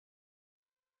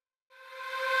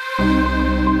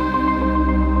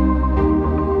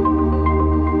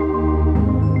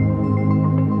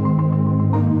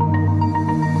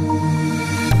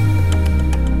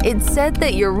It's said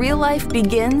that your real life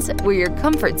begins where your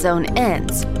comfort zone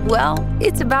ends. Well,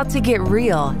 it's about to get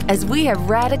real as we have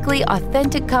radically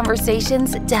authentic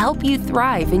conversations to help you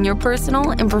thrive in your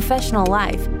personal and professional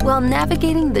life while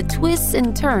navigating the twists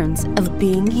and turns of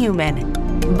being human.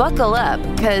 Buckle up,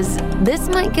 because This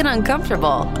Might Get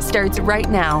Uncomfortable starts right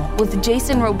now with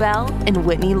Jason Robel and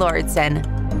Whitney Lauritsen.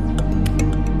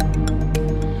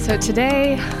 So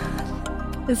today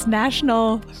is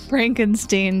National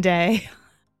Frankenstein Day.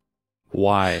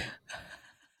 Why?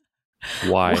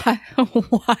 Why?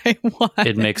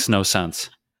 It makes no sense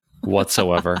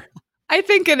whatsoever. I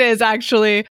think it is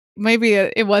actually. Maybe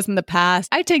it was in the past.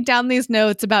 I take down these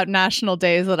notes about national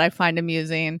days that I find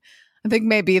amusing. I think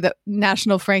maybe the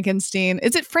National Frankenstein.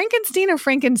 Is it Frankenstein or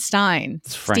Frankenstein?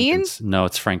 No,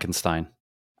 it's Frankenstein.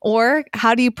 Or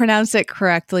how do you pronounce it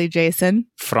correctly, Jason?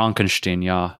 Frankenstein,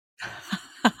 yeah.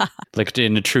 Like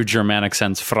in a true Germanic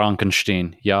sense,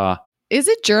 Frankenstein, yeah. Is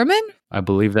it German? I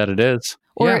believe that it is.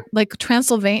 Or like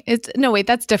Transylvania? No, wait,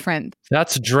 that's different.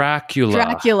 That's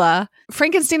Dracula.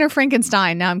 Frankenstein or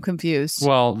Frankenstein? Now I'm confused.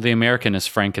 Well, the American is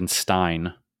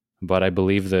Frankenstein, but I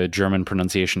believe the German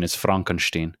pronunciation is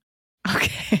Frankenstein.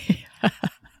 Okay.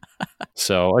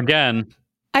 So again,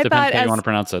 I depends thought how you want to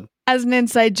pronounce it. As an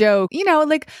inside joke,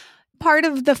 like part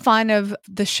of the fun of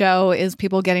the show is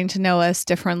people getting to know us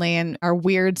differently and our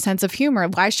weird sense of humor.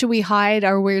 Why should we hide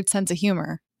our weird sense of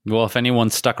humor? Well, if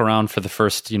anyone stuck around for the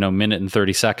first, minute and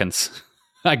 30 seconds,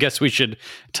 I guess we should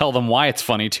tell them why it's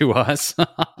funny to us.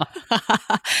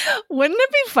 Wouldn't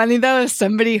it be funny, though, if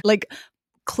somebody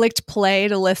clicked play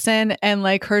to listen and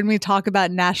heard me talk about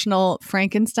National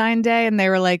Frankenstein Day and they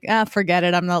were like, forget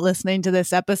it. I'm not listening to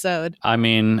this episode. I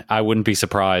mean, I wouldn't be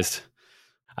surprised.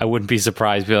 Be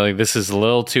like, this is a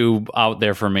little too out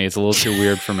there for me. It's a little too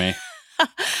weird for me.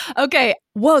 Okay.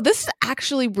 Whoa, this is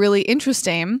actually really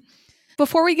interesting.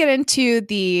 Before we get into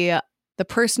the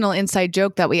personal inside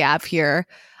joke that we have here,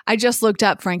 I just looked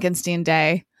up Frankenstein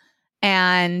Day,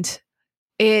 and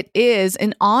it is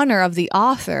in honor of the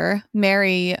author,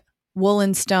 Mary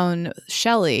Wollstonecraft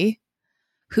Shelley,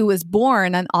 who was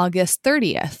born on August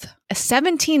 30th.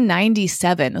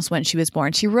 1797 was when she was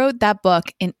born. She wrote that book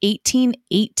in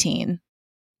 1818.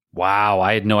 Wow,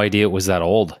 I had no idea it was that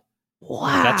old.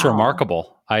 Wow. That's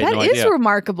remarkable. That is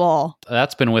remarkable.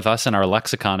 That's been with us in our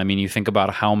lexicon. I mean, you think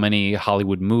about how many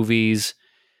Hollywood movies,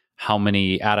 how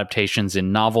many adaptations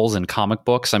in novels and comic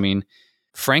books. I mean,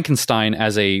 Frankenstein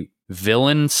as a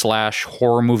villain /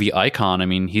 horror movie icon. I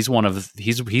mean, he's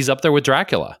up there with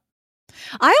Dracula.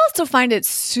 I also find it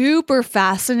super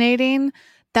fascinating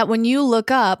that when you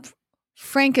look up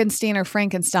Frankenstein or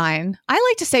Frankenstein, I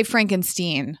like to say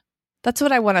Frankenstein. That's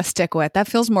what I want to stick with. That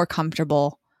feels more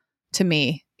comfortable to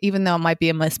me, even though it might be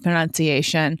a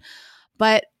mispronunciation.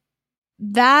 But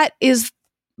that is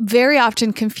very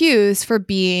often confused for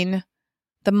being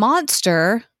the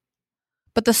monster.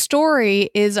 But the story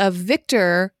is of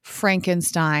Victor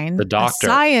Frankenstein, the doctor, a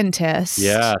scientist,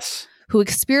 yes, who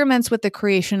experiments with the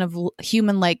creation of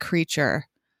human-like creature.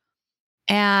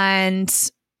 And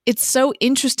it's so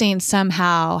interesting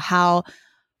somehow how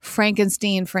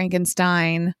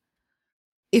Frankenstein,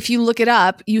 if you look it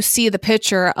up, you see the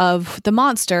picture of the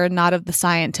monster, not of the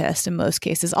scientist in most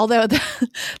cases. Although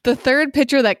the third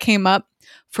picture that came up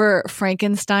for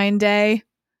Frankenstein Day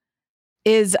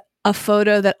is a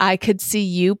photo that I could see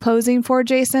you posing for,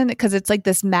 Jason, because it's like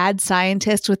this mad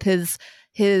scientist with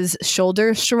his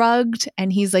shoulders shrugged,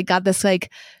 and he's got this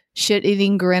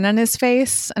shit-eating grin on his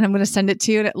face. And I'm going to send it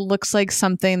to you, and it looks like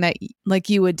something that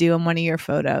you would do in one of your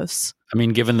photos. I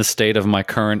mean, given the state of my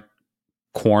current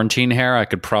quarantine hair, I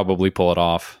could probably pull it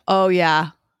off. Oh yeah,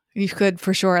 you could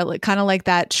for sure. Kind of like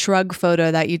that shrug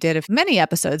photo that you did many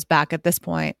episodes back at this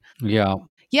point. Yeah,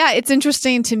 it's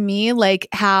interesting to me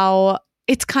how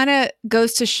it's kind of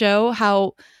goes to show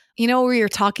how, we were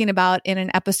talking about in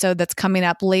an episode that's coming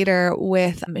up later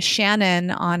with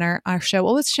Shannon on our show.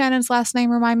 What was Shannon's last name?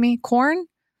 Remind me. Korn?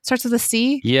 Starts with a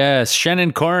C? Yes,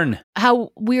 Shannon Korn.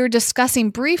 How we were discussing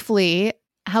briefly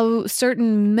how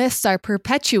certain myths are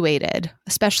perpetuated,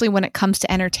 especially when it comes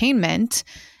to entertainment.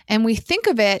 And we think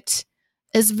of it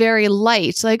as very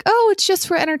light, it's just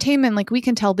for entertainment. We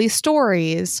can tell these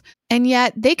stories. And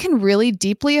yet they can really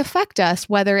deeply affect us,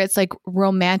 whether it's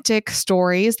romantic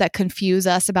stories that confuse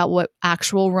us about what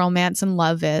actual romance and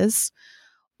love is,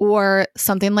 or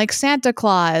something like Santa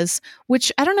Claus,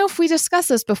 which I don't know if we discussed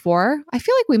this before. I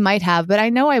feel like we might have, but I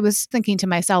know I was thinking to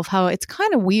myself how it's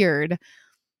kind of weird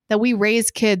that we raise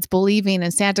kids believing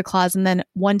in Santa Claus, and then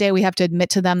one day we have to admit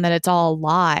to them that it's all a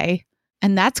lie.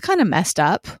 And that's kind of messed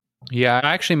up. Yeah,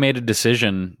 I actually made a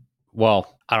decision.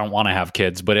 Well, I don't want to have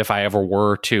kids, but if I ever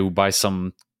were to, by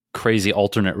some crazy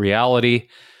alternate reality,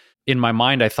 in my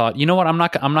mind, I thought, you know what? I'm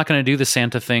not going to do the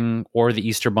Santa thing or the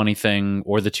Easter Bunny thing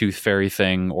or the Tooth Fairy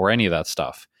thing or any of that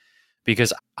stuff.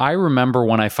 Because I remember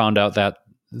when I found out that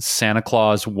Santa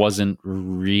Claus wasn't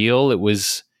real, it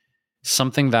was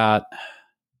something that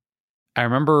I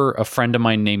remember a friend of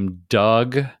mine named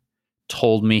Doug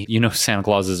told me, Santa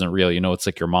Claus isn't real. It's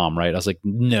like your mom, right? I was like,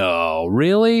 no,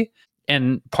 really?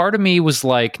 And part of me was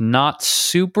like not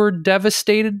super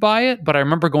devastated by it, but I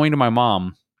remember going to my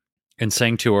mom and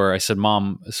saying to her, I said,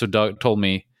 Mom, so Doug told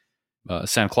me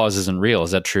Santa Claus isn't real.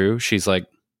 Is that true? She's like,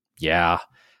 yeah.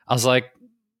 I was like,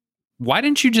 why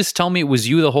didn't you just tell me it was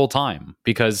you the whole time?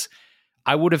 Because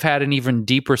I would have had an even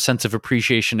deeper sense of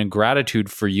appreciation and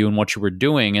gratitude for you and what you were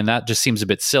doing. And that just seems a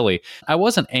bit silly. I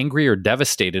wasn't angry or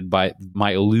devastated by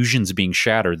my illusions being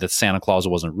shattered that Santa Claus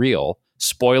wasn't real.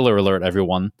 Spoiler alert,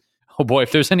 everyone. Oh boy,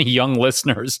 if there's any young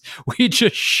listeners, we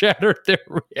just shattered their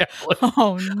reality.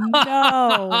 Oh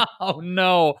no. Oh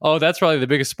no. Oh, that's probably the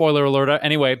biggest spoiler alert.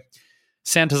 Anyway,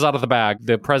 Santa's out of the bag.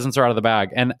 The presents are out of the bag.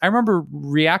 And I remember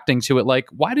reacting to it like,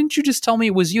 why didn't you just tell me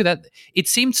it was you? That it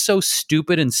seemed so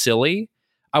stupid and silly.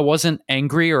 I wasn't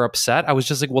angry or upset. I was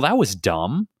just like, well, that was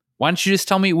dumb. Why don't you just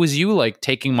tell me it was you, like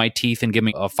taking my teeth and giving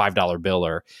me a $5 bill,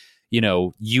 or,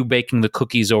 you baking the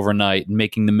cookies overnight and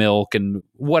making the milk and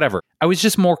whatever. I was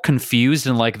just more confused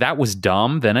and like, that was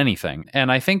dumb than anything. And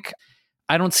I think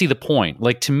I don't see the point.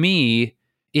 Like, to me,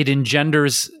 it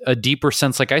engenders a deeper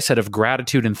sense, like I said, of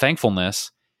gratitude and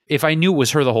thankfulness if I knew it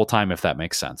was her the whole time, if that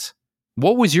makes sense.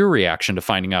 What was your reaction to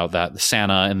finding out that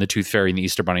Santa and the Tooth Fairy and the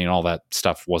Easter Bunny and all that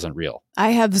stuff wasn't real? I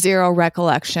have zero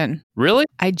recollection. Really?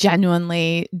 I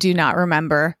genuinely do not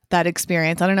remember that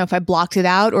experience. I don't know if I blocked it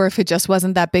out or if it just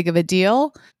wasn't that big of a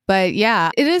deal. But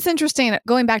yeah, it is interesting.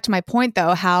 Going back to my point,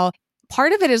 though, how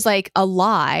part of it is like a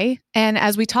lie. And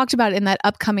as we talked about in that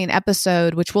upcoming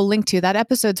episode, which we'll link to, that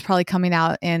episode's probably coming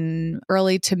out in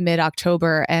early to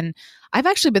mid-October. And I've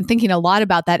actually been thinking a lot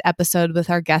about that episode with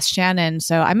our guest, Shannon.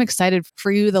 So I'm excited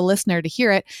for you, the listener, to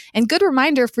hear it. And good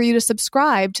reminder for you to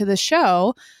subscribe to the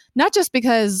show, not just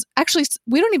because actually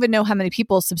we don't even know how many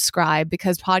people subscribe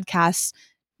because podcasts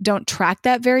don't track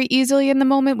that very easily in the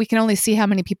moment. We can only see how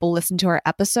many people listen to our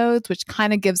episodes, which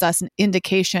kind of gives us an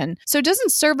indication. So it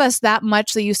doesn't serve us that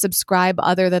much that you subscribe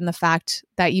other than the fact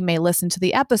that you may listen to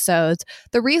the episodes.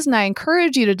 The reason I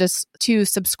encourage you to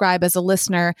subscribe as a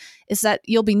listener is that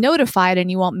you'll be notified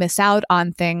and you won't miss out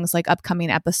on things like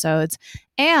upcoming episodes.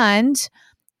 And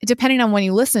depending on when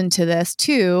you listen to this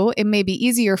too, it may be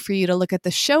easier for you to look at the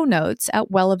show notes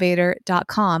at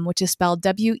wellevatr.com, which is spelled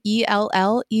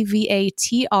WELLEVATR.com.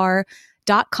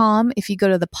 If you go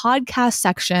to the podcast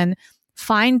section,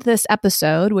 find this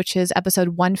episode, which is episode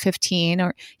 115,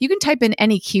 or you can type in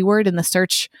any keyword in the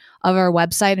search of our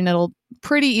website and it'll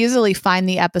pretty easily find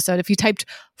the episode. If you typed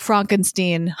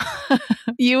Frankenstein,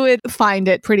 you would find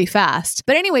it pretty fast.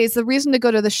 But anyways, the reason to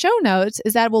go to the show notes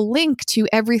is that it will link to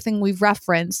everything we've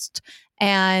referenced.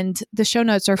 And the show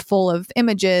notes are full of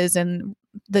images and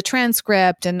the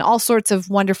transcript and all sorts of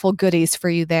wonderful goodies for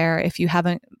you there if you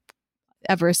haven't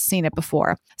ever seen it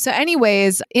before. So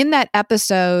anyways, in that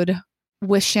episode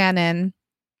with Shannon,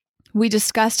 we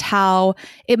discussed how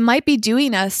it might be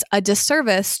doing us a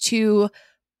disservice to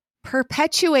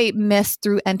perpetuate myths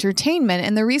through entertainment.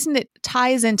 And the reason it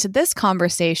ties into this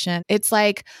conversation, it's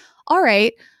like, all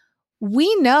right,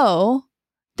 we know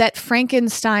that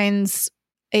Frankenstein's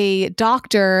a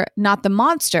doctor, not the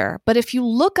monster. But if you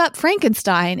look up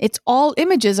Frankenstein, it's all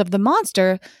images of the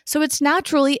monster. So it's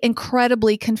naturally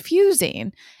incredibly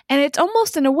confusing. And it's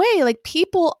almost in a way like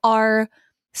people are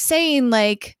saying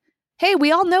like, hey,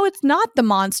 we all know it's not the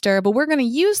monster, but we're going to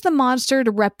use the monster to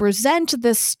represent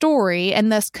this story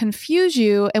and thus confuse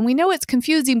you. And we know it's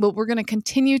confusing, but we're going to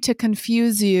continue to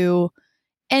confuse you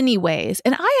anyways.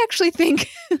 And I actually think,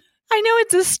 I know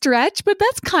it's a stretch, but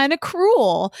that's kind of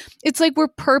cruel. It's like we're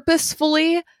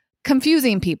purposefully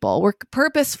confusing people. We're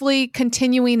purposefully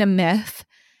continuing a myth.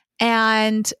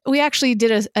 And we actually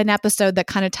did an episode that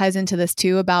kind of ties into this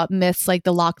too, about myths like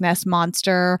the Loch Ness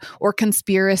Monster or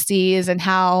conspiracies and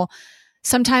how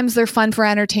sometimes they're fun for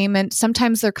entertainment.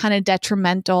 Sometimes they're kind of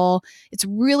detrimental. It's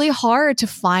really hard to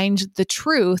find the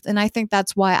truth. And I think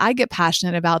that's why I get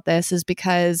passionate about this, is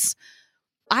because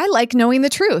I like knowing the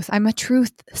truth. I'm a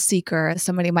truth seeker, as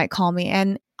somebody might call me.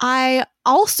 And I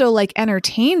also like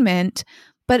entertainment,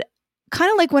 but kind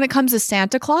of like when it comes to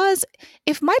Santa Claus,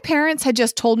 if my parents had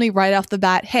just told me right off the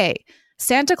bat, hey,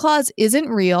 Santa Claus isn't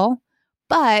real,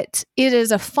 but it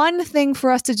is a fun thing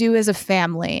for us to do as a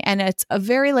family. And it's a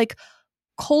very like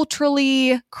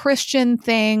culturally Christian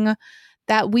thing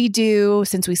that we do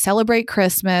since we celebrate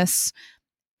Christmas.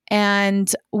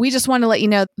 And we just want to let you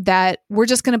know that we're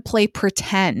just going to play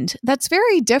pretend. That's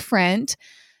very different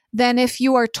than if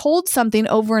you are told something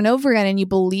over and over again and you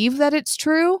believe that it's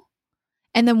true.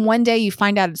 And then one day you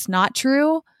find out it's not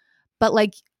true. But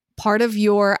like part of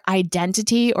your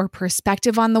identity or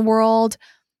perspective on the world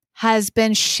has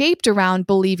been shaped around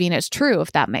believing it's true,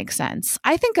 if that makes sense.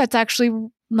 I think that's actually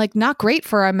like not great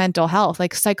for our mental health,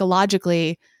 like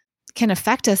psychologically can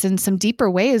affect us in some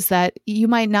deeper ways that you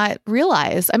might not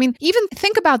realize. I mean, even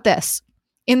think about this.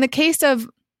 In the case of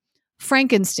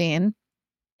Frankenstein,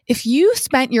 if you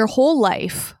spent your whole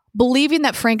life believing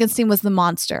that Frankenstein was the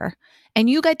monster, and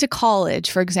you get to college,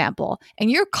 for example,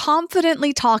 and you're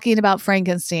confidently talking about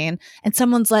Frankenstein, and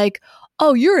someone's like,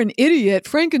 oh, you're an idiot.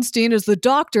 Frankenstein is the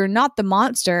doctor, not the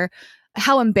monster.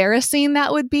 How embarrassing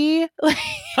that would be.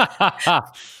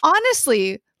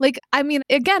 Honestly, like, I mean,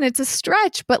 again, it's a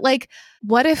stretch, but like,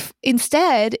 what if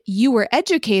instead you were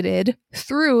educated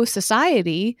through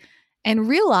society and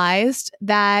realized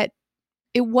that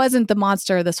it wasn't the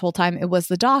monster this whole time, it was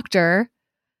the doctor.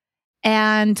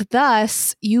 And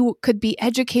thus you could be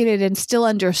educated and still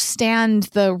understand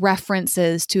the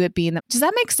references to it being. Does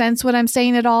that make sense what I'm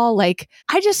saying at all? Like,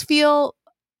 I just feel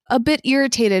a bit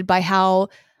irritated by how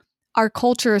our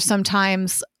culture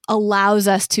sometimes allows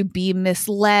us to be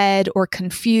misled or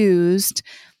confused.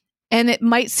 And it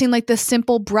might seem like this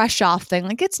simple brush off thing,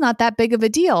 like it's not that big of a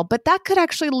deal, but that could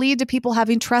actually lead to people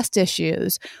having trust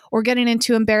issues or getting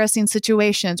into embarrassing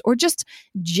situations or just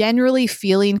generally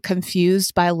feeling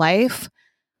confused by life.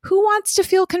 Who wants to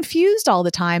feel confused all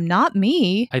the time? Not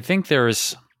me. I think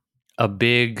there's a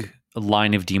big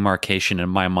line of demarcation in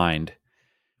my mind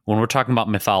when we're talking about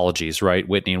mythologies, right,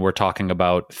 Whitney? And we're talking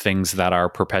about things that are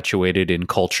perpetuated in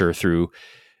culture through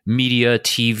media,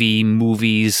 TV,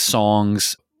 movies,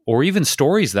 songs, or even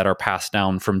stories that are passed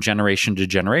down from generation to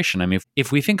generation. I mean,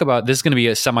 if we think about, this is going to be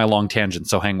a semi-long tangent,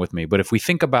 so hang with me, but if we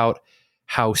think about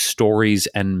how stories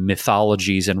and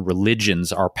mythologies and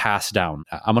religions are passed down,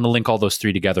 I'm going to link all those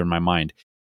three together in my mind.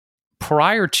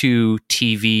 Prior to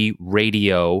TV,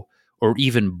 radio, or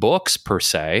even books per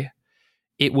se,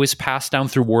 it was passed down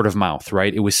through word of mouth,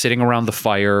 right? It was sitting around the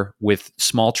fire with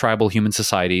small tribal human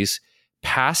societies,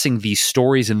 passing these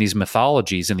stories and these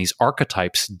mythologies and these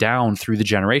archetypes down through the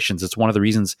generations. It's one of the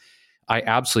reasons I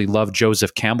absolutely love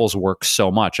Joseph Campbell's work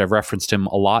so much. I've referenced him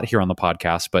a lot here on the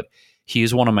podcast, but he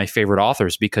is one of my favorite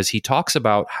authors because he talks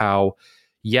about how,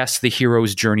 yes, the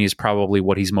hero's journey is probably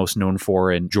what he's most known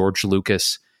for, and George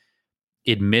Lucas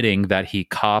admitting that he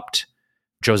copped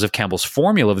Joseph Campbell's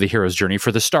formula of the hero's journey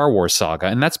for the Star Wars saga.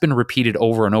 And that's been repeated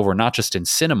over and over, not just in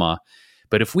cinema,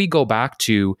 but if we go back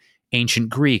to ancient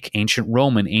Greek, ancient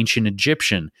Roman, ancient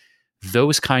Egyptian,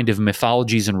 those kind of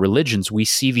mythologies and religions, we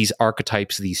see these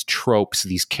archetypes, these tropes,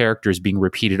 these characters being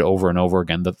repeated over and over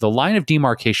again. The line of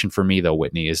demarcation for me, though,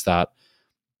 Whitney, is that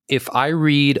if I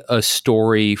read a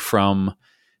story from,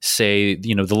 say,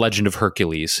 the Legend of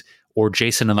Hercules or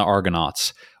Jason and the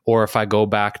Argonauts, or if I go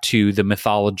back to the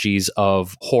mythologies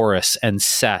of Horus and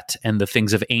Set and the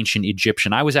things of ancient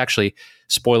Egyptian, I was actually,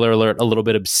 spoiler alert, a little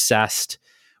bit obsessed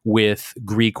with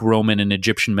Greek, Roman, and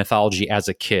Egyptian mythology as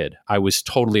a kid. I was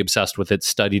totally obsessed with it,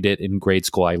 studied it in grade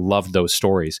school. I loved those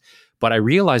stories. But I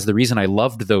realized the reason I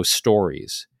loved those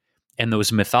stories and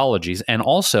those mythologies, and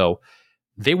also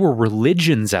they were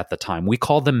religions at the time. We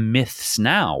call them myths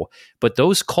now, but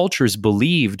those cultures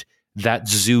believed that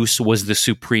Zeus was the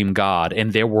supreme god,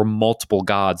 and there were multiple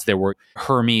gods. There were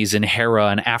Hermes and Hera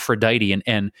and Aphrodite,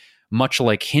 and much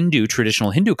like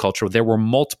traditional Hindu culture, there were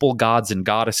multiple gods and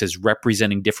goddesses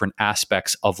representing different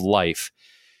aspects of life.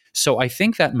 So I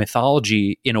think that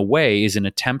mythology, in a way, is an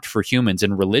attempt for humans,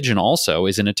 and religion also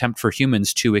is an attempt for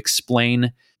humans to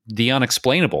explain the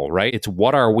unexplainable, right? It's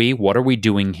what are we? What are we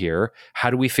doing here? How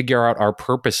do we figure out our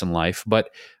purpose in life? But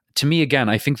to me, again,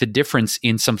 I think the difference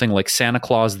in something like Santa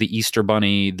Claus, the Easter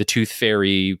Bunny, the Tooth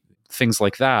Fairy, things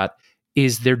like that,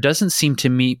 is there doesn't seem to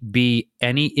me be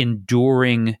any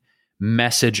enduring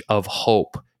message of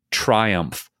hope,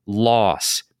 triumph,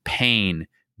 loss, pain,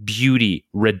 beauty,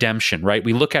 redemption, right?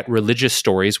 We look at religious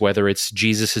stories, whether it's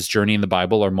Jesus's journey in the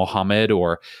Bible or Muhammad,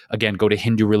 or again, go to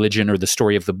Hindu religion or the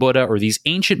story of the Buddha or these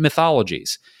ancient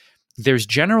mythologies. There's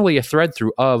generally a thread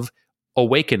through of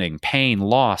awakening, pain,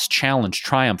 loss, challenge,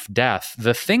 triumph, death,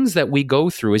 the things that we go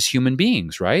through as human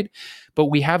beings, right? But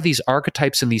we have these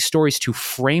archetypes and these stories to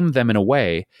frame them in a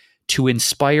way to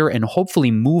inspire and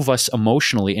hopefully move us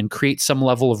emotionally and create some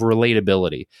level of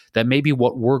relatability, that maybe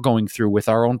what we're going through with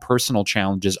our own personal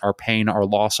challenges, our pain, our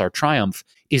loss, our triumph,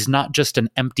 is not just an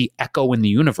empty echo in the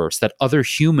universe, that other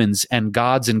humans and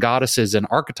gods and goddesses and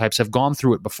archetypes have gone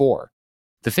through it before.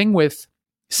 The thing with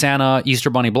Santa, Easter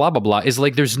Bunny, blah, blah, blah, is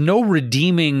like there's no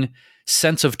redeeming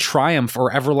sense of triumph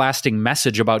or everlasting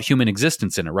message about human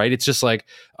existence in it, right? It's just like,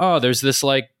 oh, there's this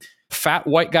like fat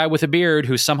white guy with a beard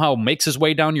who somehow makes his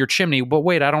way down your chimney. But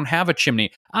wait, I don't have a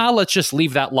chimney. Let's just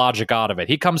leave that logic out of it.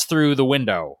 He comes through the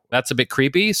window. That's a bit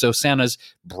creepy. So Santa's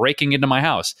breaking into my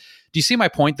house. Do you see my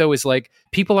point, though? Is like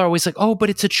people are always like, oh, but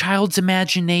it's a child's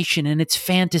imagination and it's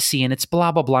fantasy and it's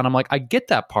blah, blah, blah. And I'm like, I get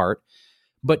that part.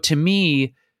 But to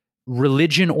me,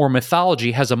 religion or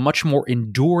mythology has a much more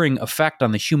enduring effect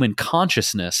on the human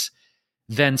consciousness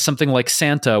than something like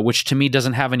Santa, which to me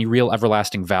doesn't have any real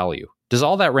everlasting value. Does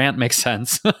all that rant make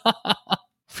sense?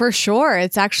 For sure.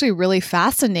 It's actually really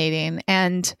fascinating.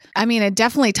 And I mean, it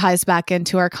definitely ties back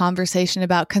into our conversation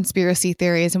about conspiracy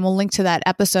theories. And we'll link to that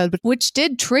episode, which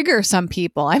did trigger some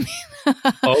people. I mean,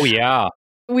 oh, yeah.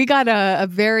 We got a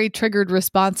very triggered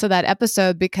response to that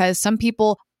episode because some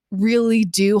people really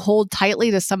do hold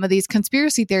tightly to some of these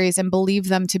conspiracy theories and believe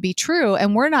them to be true.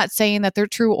 And we're not saying that they're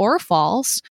true or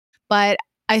false, but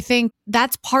I think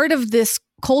that's part of this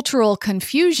cultural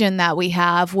confusion that we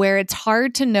have, where it's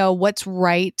hard to know what's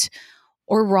right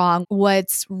or wrong,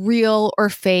 what's real or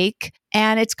fake.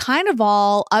 And it's kind of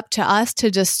all up to us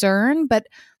to discern, but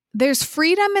there's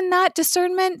freedom in that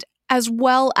discernment, as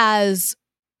well as,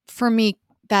 for me,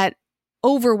 that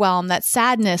overwhelm, that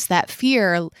sadness, that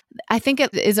fear. I think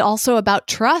it is also about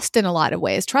trust in a lot of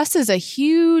ways. Trust is a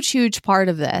huge, huge part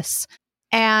of this.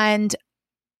 And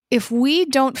if we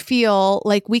don't feel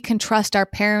like we can trust our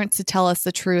parents to tell us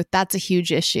the truth, that's a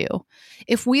huge issue.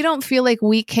 If we don't feel like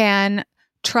we can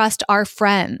trust our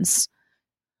friends,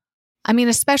 I mean,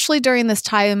 especially during this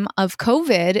time of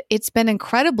COVID, it's been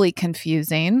incredibly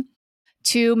confusing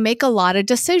to make a lot of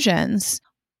decisions.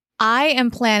 I am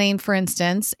planning, for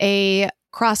instance, a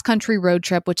cross-country road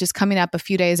trip, which is coming up a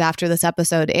few days after this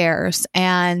episode airs.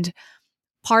 And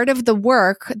part of the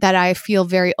work that I feel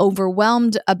very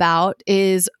overwhelmed about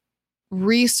is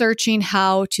researching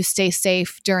how to stay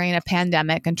safe during a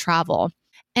pandemic and travel.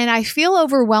 And I feel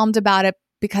overwhelmed about it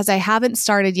because I haven't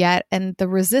started yet. And the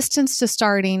resistance to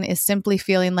starting is simply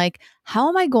feeling like, how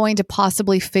am I going to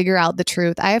possibly figure out the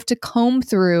truth? I have to comb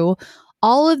through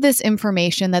all of this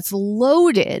information that's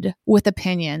loaded with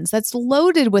opinions, that's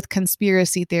loaded with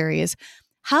conspiracy theories.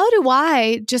 How do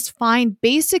I just find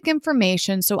basic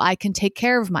information so I can take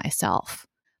care of myself?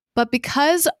 But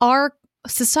because our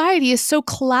society is so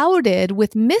clouded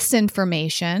with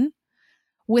misinformation,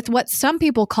 with what some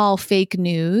people call fake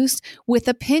news, with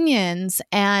opinions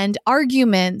and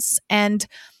arguments and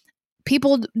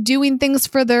people doing things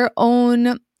for their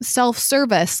own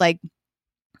self-service. Like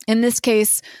in this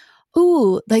case,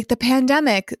 like the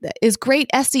pandemic is great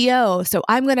SEO. So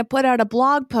I'm going to put out a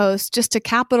blog post just to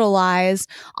capitalize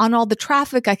on all the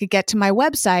traffic I could get to my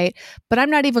website, but I'm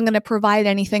not even going to provide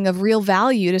anything of real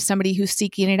value to somebody who's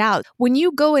seeking it out. When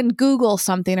you go and Google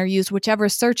something or use whichever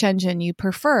search engine you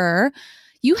prefer,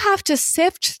 you have to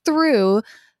sift through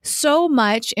so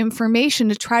much information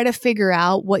to try to figure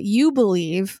out what you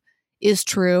believe is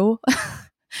true.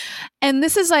 And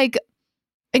this is like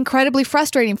incredibly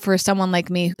frustrating for someone like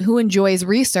me who enjoys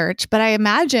research, but I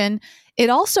imagine it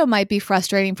also might be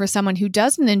frustrating for someone who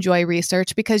doesn't enjoy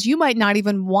research, because you might not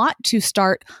even want to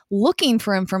start looking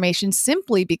for information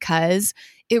simply because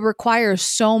it requires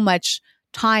so much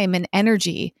time and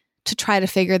energy to try to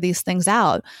figure these things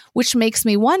out, which makes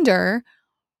me wonder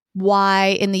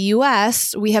why in the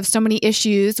US we have so many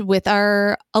issues with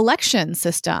our election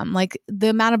system. Like the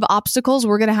amount of obstacles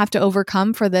we're going to have to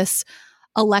overcome for this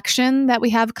election that we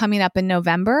have coming up in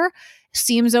November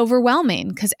seems overwhelming,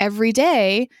 because every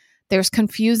day there's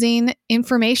confusing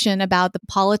information about the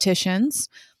politicians.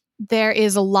 There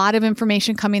is a lot of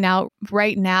information coming out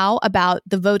right now about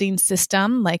the voting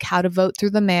system, like how to vote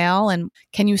through the mail and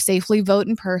can you safely vote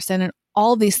in person, and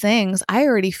all these things. I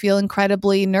already feel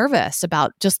incredibly nervous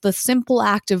about just the simple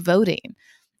act of voting.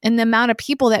 And the amount of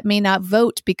people that may not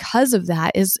vote because of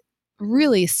that is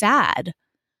really sad.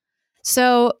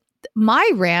 So my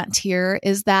rant here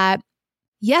is that,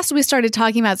 yes, we started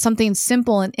talking about something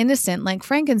simple and innocent like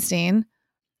Frankenstein,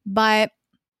 but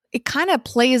it kind of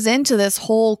plays into this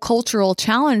whole cultural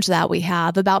challenge that we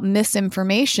have about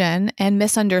misinformation and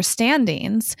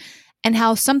misunderstandings, and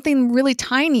how something really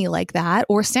tiny like that,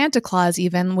 or Santa Claus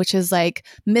even, which is like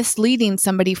misleading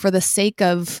somebody for the sake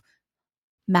of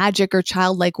magic or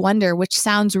childlike wonder, which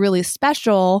sounds really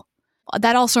special,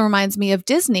 that also reminds me of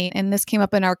Disney. And this came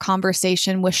up in our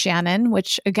conversation with Shannon,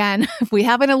 which again, if we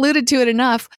haven't alluded to it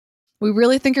enough, we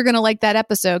really think you're going to like that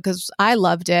episode because I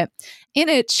loved it. In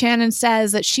it, Shannon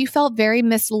says that she felt very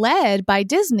misled by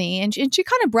Disney and she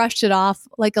kind of brushed it off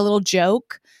like a little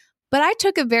joke. But I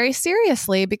took it very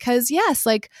seriously because yes,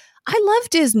 like I love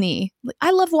Disney.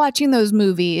 I love watching those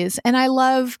movies and I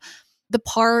love the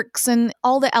parks and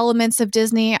all the elements of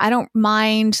Disney. I don't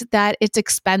mind that it's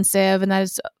expensive and that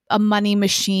it's a money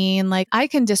machine. Like I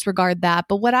can disregard that.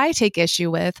 But what I take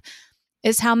issue with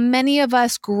is how many of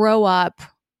us grow up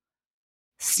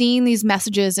seeing these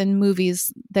messages in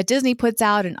movies that Disney puts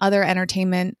out and other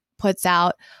entertainment puts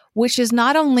out, which is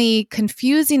not only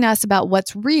confusing us about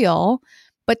what's real,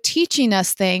 but teaching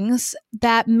us things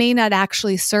that may not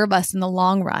actually serve us in the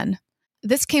long run.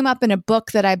 This came up in a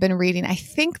book that I've been reading. I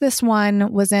think this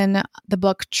one was in the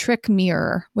book Trick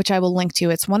Mirror, which I will link to.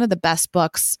 It's one of the best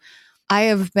books. I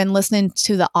have been listening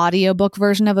to the audiobook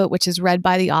version of it, which is read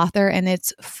by the author, and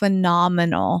it's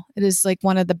phenomenal. It is like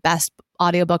one of the best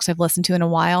audiobooks I've listened to in a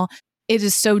while. It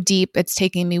is so deep. It's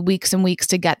taking me weeks and weeks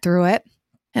to get through it.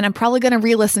 And I'm probably going to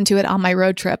re-listen to it on my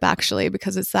road trip, actually,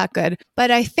 because it's that good.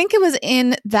 But I think it was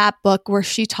in that book where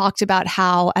she talked about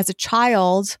how as a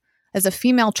child, as a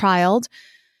female child,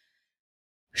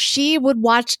 she would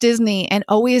watch Disney and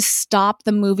always stop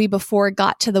the movie before it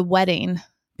got to the wedding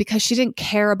because she didn't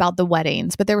care about the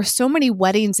weddings. But there were so many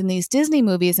weddings in these Disney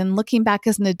movies. And looking back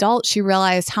as an adult, she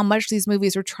realized how much these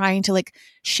movies were trying to like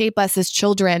shape us as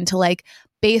children to like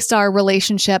base our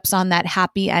relationships on that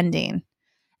happy ending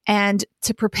and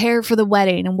to prepare for the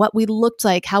wedding and what we looked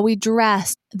like, how we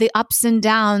dressed, the ups and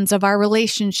downs of our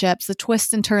relationships, the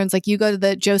twists and turns. Like you go to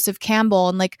the Joseph Campbell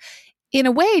and like, in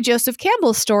a way, Joseph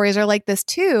Campbell's stories are like this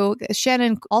too.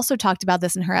 Shannon also talked about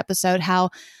this in her episode, how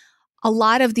a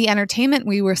lot of the entertainment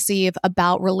we receive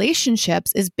about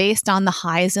relationships is based on the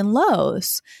highs and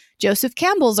lows. Joseph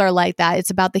Campbell's are like that. It's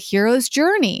about the hero's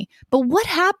journey. But what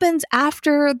happens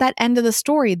after that end of the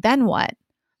story? Then what?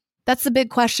 That's the big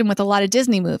question with a lot of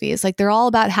Disney movies. Like they're all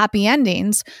about happy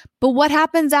endings, but what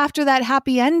happens after that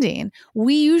happy ending?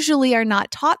 We usually are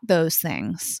not taught those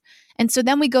things. And so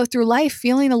then we go through life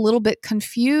feeling a little bit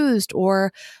confused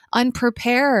or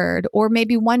unprepared, or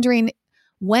maybe wondering,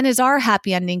 when is our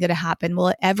happy ending going to happen? Will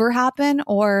it ever happen?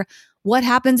 Or what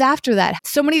happens after that?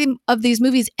 So many of these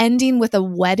movies ending with a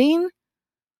wedding.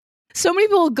 So many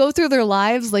people go through their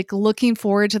lives like looking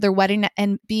forward to their wedding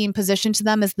and being positioned to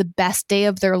them as the best day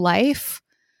of their life.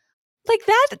 Like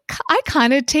that, I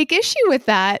kind of take issue with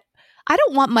that. I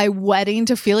don't want my wedding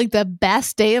to feel like the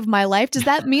best day of my life. Does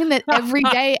that mean that every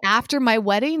day after my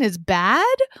wedding is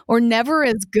bad or never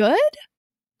as good?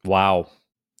 Wow.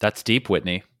 That's deep,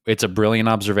 Whitney. It's a brilliant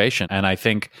observation. And I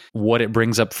think what it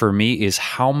brings up for me is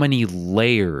how many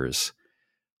layers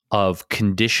of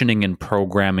conditioning and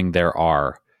programming there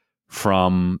are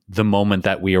from the moment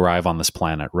that we arrive on this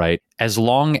planet, right? As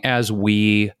long as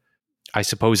we, I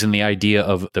suppose in the idea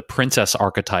of the princess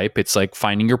archetype, it's like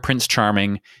finding your Prince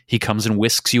Charming. He comes and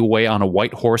whisks you away on a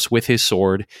white horse with his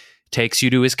sword, takes you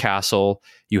to his castle.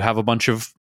 You have a bunch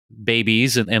of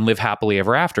babies and live happily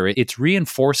ever after. It's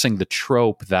reinforcing the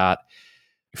trope that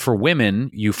for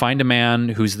women, you find a man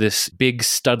who's this big,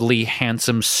 studly,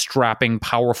 handsome, strapping,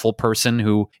 powerful person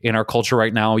who in our culture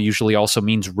right now usually also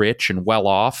means rich and well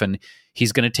off, and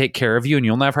he's going to take care of you and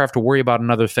you'll never have to worry about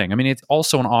another thing. I mean, it's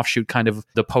also an offshoot kind of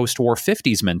the post-war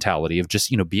 50s mentality of just,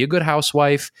 be a good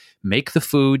housewife, make the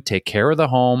food, take care of the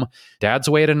home. Dad's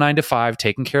away at a 9 to 5,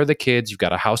 taking care of the kids. You've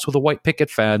got a house with a white picket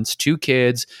fence, 2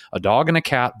 kids, a dog and a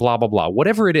cat, blah, blah, blah.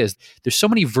 Whatever it is, there's so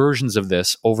many versions of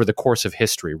this over the course of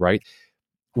history, right?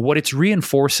 What it's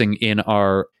reinforcing in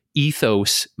our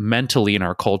ethos mentally in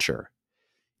our culture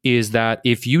is that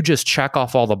if you just check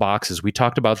off all the boxes, we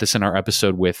talked about this in our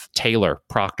episode with Taylor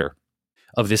Proctor,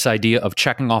 of this idea of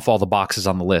checking off all the boxes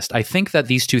on the list. I think that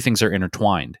these two things are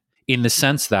intertwined in the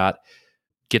sense that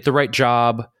get the right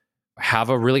job, have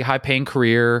a really high paying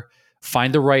career,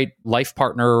 find the right life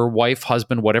partner, wife,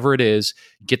 husband, whatever it is,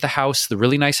 get the house, the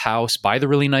really nice house, buy the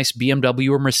really nice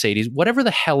BMW or Mercedes, whatever the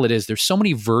hell it is. There's so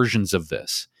many versions of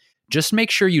this. Just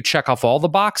make sure you check off all the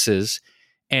boxes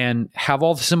and have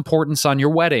all this importance on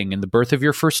your wedding and the birth of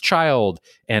your first child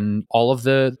and all of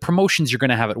the promotions you're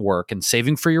going to have at work and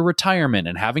saving for your retirement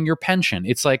and having your pension.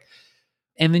 It's like,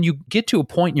 and then you get to a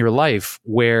point in your life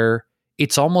where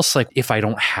it's almost like, if I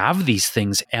don't have these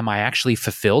things, am I actually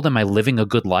fulfilled? Am I living a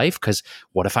good life? Because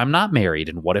what if I'm not married?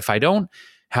 And what if I don't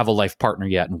have a life partner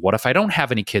yet? And what if I don't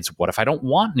have any kids? What if I don't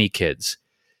want any kids?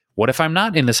 What if I'm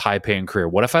not in this high paying career?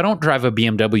 What if I don't drive a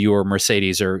BMW or a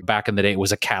Mercedes, or back in the day it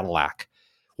was a Cadillac?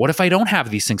 What if I don't have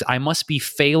these things? I must be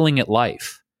failing at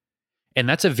life. And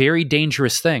that's a very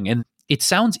dangerous thing. And it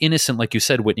sounds innocent, like you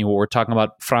said, Whitney, when we're talking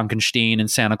about Frankenstein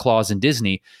and Santa Claus and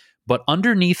Disney. But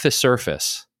underneath the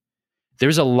surface,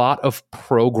 there's a lot of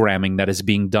programming that is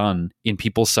being done in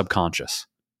people's subconscious.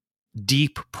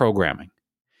 Deep programming.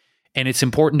 And it's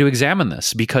important to examine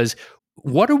this, because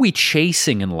what are we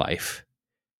chasing in life?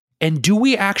 And do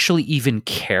we actually even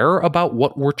care about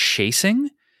what we're chasing?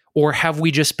 Or have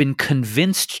we just been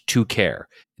convinced to care?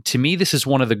 To me, this is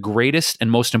one of the greatest and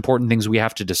most important things we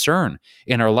have to discern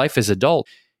in our life as adult.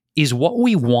 Is what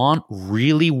we want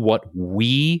really what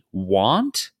we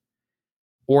want?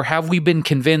 Or have we been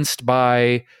convinced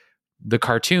by the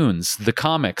cartoons, the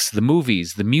comics, the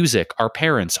movies, the music, our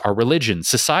parents, our religion,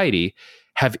 society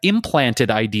have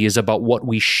implanted ideas about what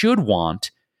we should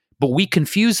want, but we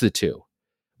confuse the two.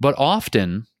 But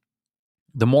often,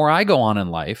 the more I go on in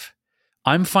life,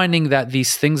 I'm finding that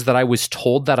these things that I was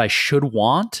told that I should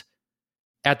want,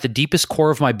 at the deepest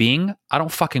core of my being, I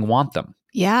don't fucking want them.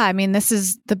 Yeah, I mean, this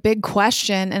is the big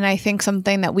question. And I think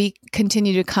something that we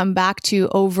continue to come back to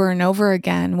over and over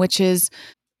again, which is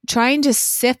trying to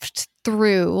sift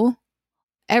through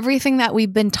everything that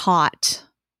we've been taught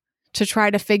to try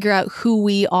to figure out who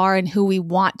we are and who we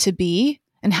want to be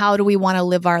and how do we want to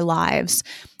live our lives.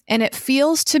 And it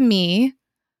feels to me,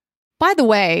 by the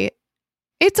way,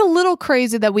 it's a little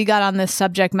crazy that we got on this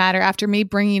subject matter after me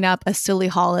bringing up a silly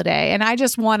holiday. And I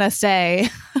just want to say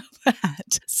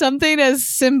that something as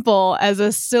simple as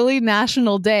a silly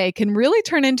national day can really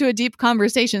turn into a deep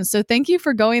conversation. So thank you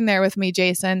for going there with me,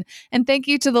 Jason. And thank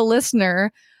you to the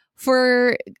listener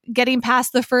for getting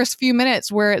past the first few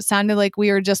minutes where it sounded like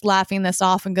we were just laughing this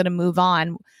off and going to move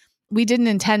on. We didn't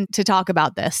intend to talk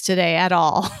about this today at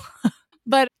all.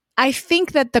 But I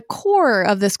think that the core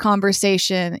of this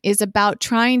conversation is about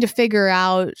trying to figure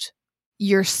out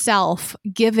yourself,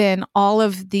 given all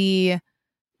of the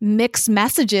mixed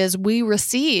messages we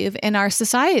receive in our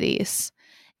societies.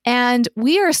 And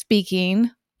we are speaking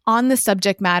on the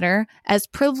subject matter as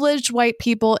privileged white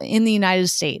people in the United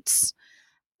States.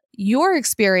 Your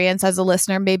experience as a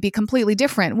listener may be completely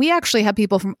different. We actually have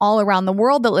people from all around the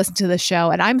world that listen to the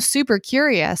show. And I'm super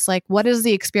curious, like, what is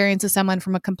the experience of someone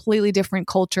from a completely different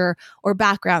culture or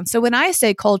background? So when I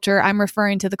say culture, I'm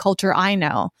referring to the culture I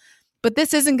know. But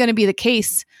this isn't going to be the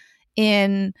case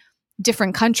in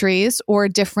different countries or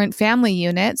different family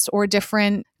units or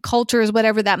different cultures,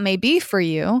 whatever that may be for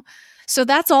you. So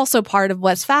that's also part of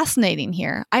what's fascinating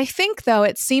here. I think, though,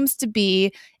 it seems to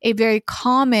be a very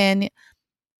common,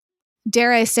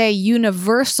 dare I say,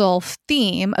 universal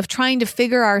theme of trying to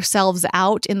figure ourselves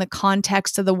out in the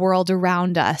context of the world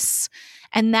around us.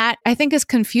 And that, I think, is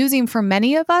confusing for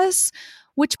many of us,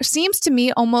 which seems to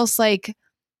me almost like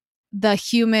the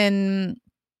human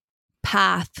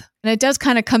path. And it does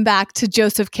kind of come back to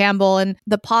Joseph Campbell, and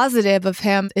the positive of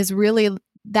him is really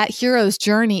that hero's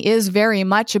journey is very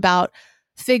much about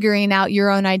figuring out your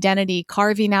own identity,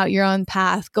 carving out your own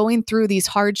path, going through these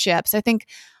hardships. I think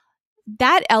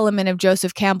that element of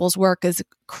Joseph Campbell's work is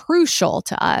crucial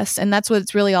to us. And that's what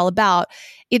it's really all about.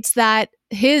 It's that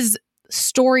his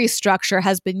story structure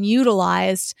has been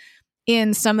utilized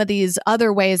in some of these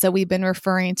other ways that we've been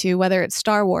referring to, whether it's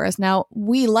Star Wars. Now,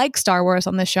 we like Star Wars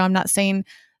on this show. I'm not saying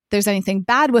there's anything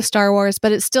bad with Star Wars,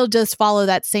 but it still does follow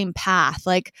that same path.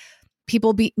 Like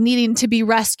people needing to be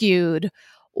rescued,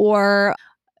 or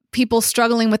people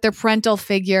struggling with their parental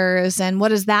figures, and what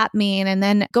does that mean? And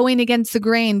then going against the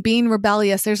grain, being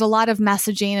rebellious. There's a lot of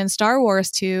messaging in Star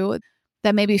Wars too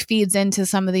that maybe feeds into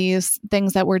some of these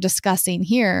things that we're discussing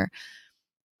here.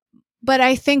 But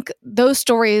I think those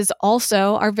stories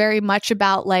also are very much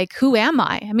about, like, who am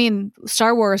I? I mean,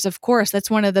 Star Wars, of course,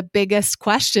 that's one of the biggest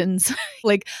questions.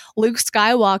 Like Luke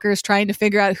Skywalker is trying to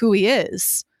figure out who he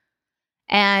is.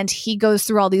 And he goes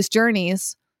through all these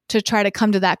journeys to try to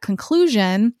come to that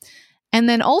conclusion. And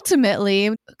then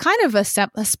ultimately, kind of a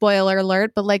spoiler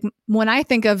alert, but like when I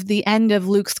think of the end of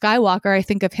Luke Skywalker, I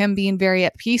think of him being very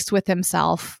at peace with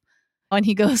himself when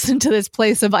he goes into this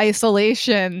place of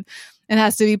isolation and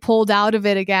has to be pulled out of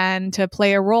it again to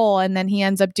play a role. And then he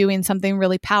ends up doing something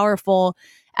really powerful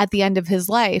at the end of his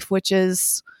life, which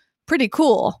is pretty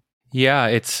cool. Yeah,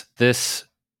 it's this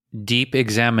deep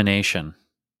examination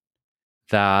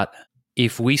that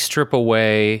if we strip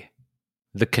away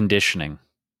the conditioning,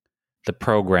 the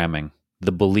programming,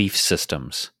 the belief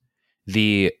systems,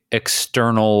 the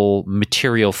external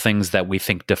material things that we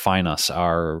think define us,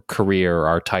 our career,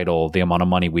 our title, the amount of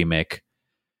money we make,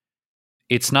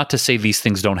 it's not to say these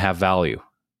things don't have value.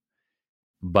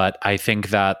 But I think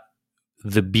that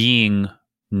the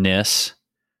beingness,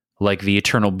 like the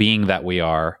eternal being that we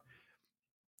are,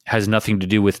 has nothing to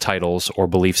do with titles or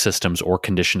belief systems or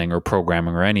conditioning or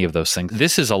programming or any of those things.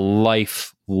 This is a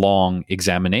lifelong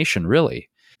examination, really,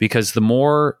 because the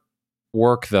more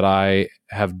work that I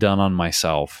have done on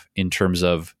myself in terms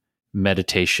of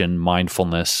meditation,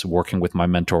 mindfulness, working with my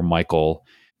mentor, Michael,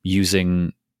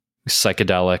 using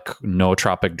psychedelic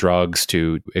nootropic drugs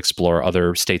to explore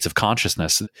other states of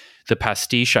consciousness, the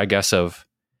pastiche, I guess, of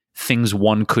things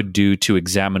one could do to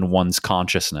examine one's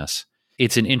consciousness.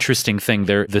 It's an interesting thing.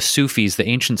 The Sufis, the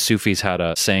ancient Sufis, had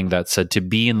a saying that said to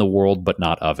be in the world but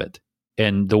not of it.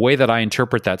 And the way that I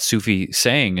interpret that Sufi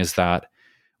saying is that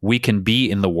we can be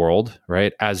in the world,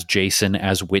 right? As Jason,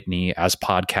 as Whitney, as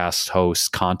podcast hosts,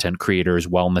 content creators,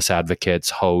 wellness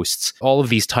advocates, hosts, all of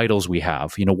these titles we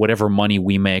have, whatever money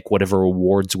we make, whatever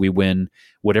awards we win,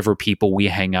 whatever people we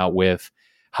hang out with,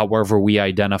 however we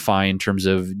identify in terms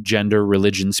of gender,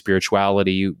 religion,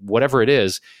 spirituality, whatever it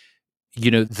is,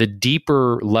 the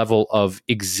deeper level of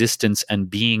existence and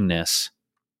beingness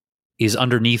is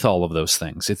underneath all of those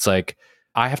things. It's like,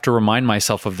 I have to remind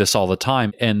myself of this all the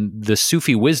time. And the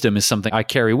Sufi wisdom is something I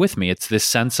carry with me. It's this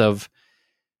sense of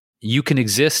you can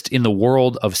exist in the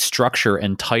world of structure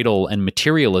and title and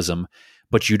materialism,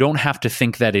 but you don't have to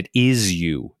think that it is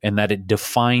you and that it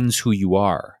defines who you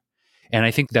are. And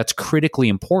I think that's critically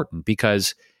important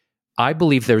because I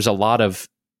believe there's a lot of,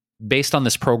 based on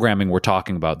this programming we're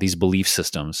talking about, these belief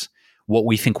systems, what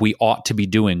we think we ought to be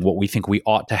doing, what we think we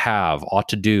ought to have, ought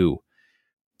to do,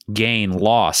 gain,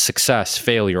 loss, success,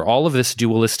 failure, all of this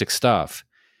dualistic stuff.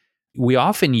 We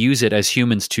often use it as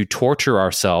humans to torture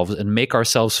ourselves and make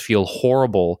ourselves feel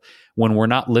horrible when we're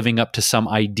not living up to some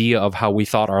idea of how we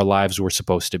thought our lives were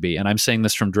supposed to be. And I'm saying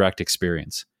this from direct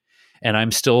experience. And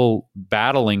I'm still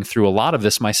battling through a lot of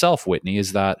this myself, Whitney,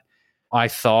 is that I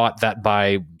thought that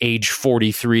by age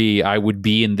 43, I would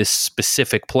be in this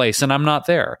specific place, and I'm not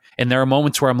there. And there are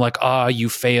moments where I'm like, you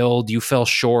failed, you fell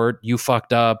short, you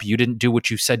fucked up, you didn't do what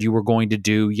you said you were going to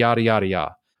do, yada, yada,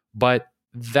 yada. But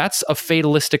that's a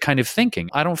fatalistic kind of thinking.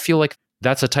 I don't feel like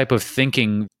that's a type of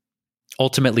thinking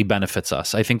ultimately benefits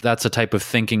us. I think that's a type of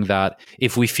thinking that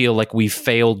if we feel like we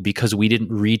failed because we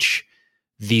didn't reach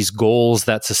these goals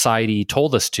that society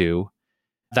told us to,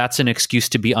 that's an excuse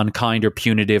to be unkind or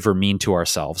punitive or mean to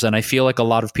ourselves. And I feel like a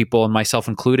lot of people, and myself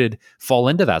included, fall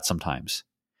into that sometimes.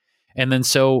 And then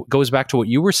so it goes back to what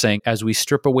you were saying, as we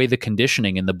strip away the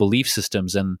conditioning and the belief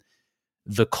systems and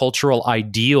the cultural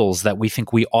ideals that we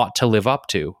think we ought to live up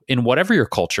to in whatever your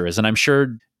culture is. And I'm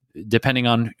sure, depending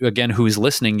on, again, who's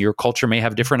listening, your culture may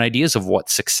have different ideas of what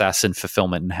success and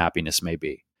fulfillment and happiness may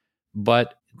be.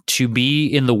 But to be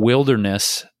in the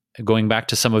wilderness, going back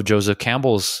to some of Joseph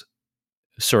Campbell's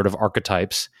sort of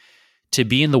archetypes, to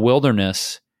be in the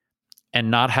wilderness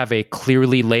and not have a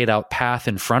clearly laid out path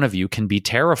in front of you can be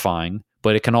terrifying,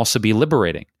 but it can also be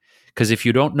liberating. Because if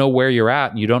you don't know where you're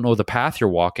at and you don't know the path you're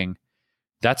walking,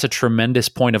 that's a tremendous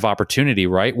point of opportunity,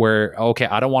 right? Where, okay,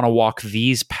 I don't want to walk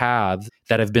these paths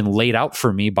that have been laid out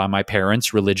for me by my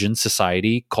parents, religion,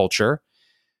 society, culture.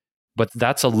 But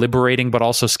that's a liberating but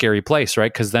also scary place,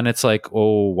 right? Because then it's like,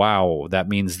 oh, wow, that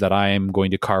means that I am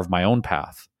going to carve my own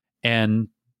path. And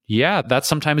yeah, that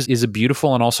sometimes is a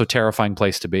beautiful and also terrifying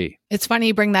place to be. It's funny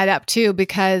you bring that up too,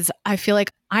 because I feel like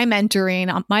I'm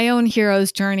entering my own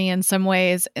hero's journey in some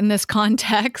ways in this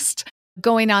context,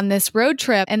 going on this road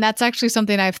trip. And that's actually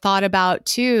something I've thought about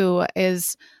too,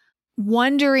 is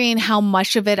wondering how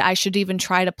much of it I should even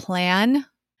try to plan.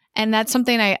 And that's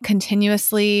something I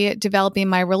continuously developing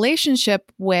my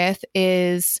relationship with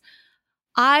is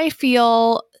I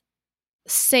feel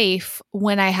safe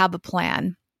when I have a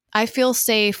plan. I feel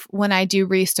safe when I do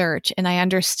research and I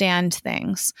understand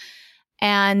things.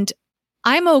 And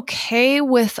I'm okay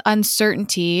with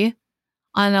uncertainty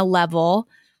on a level,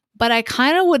 but I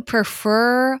kind of would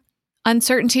prefer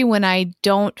uncertainty when I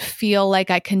don't feel like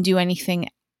I can do anything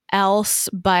else.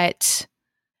 But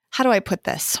how do I put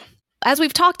this? As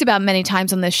we've talked about many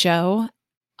times on this show,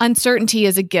 uncertainty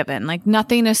is a given. Like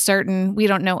nothing is certain. We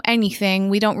don't know anything.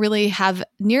 We don't really have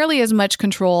nearly as much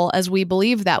control as we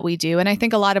believe that we do. And I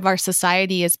think a lot of our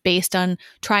society is based on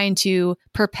trying to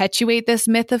perpetuate this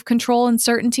myth of control and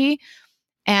certainty.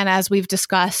 And as we've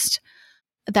discussed,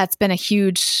 that's been a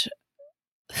huge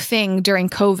thing during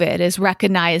COVID, is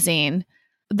recognizing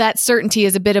that certainty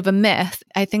is a bit of a myth.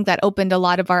 I think that opened a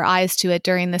lot of our eyes to it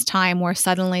during this time where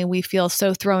suddenly we feel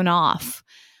so thrown off.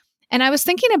 And I was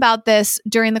thinking about this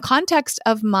during the context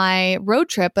of my road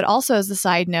trip, but also as a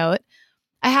side note,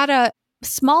 I had a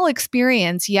small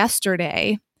experience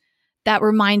yesterday that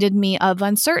reminded me of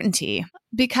uncertainty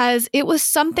because it was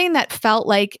something that felt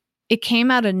like it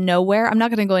came out of nowhere. I'm not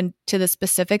going to go into the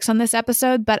specifics on this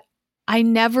episode, but I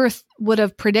never would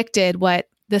have predicted what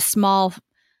this small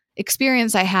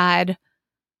experience I had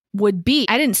would be.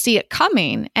 I didn't see it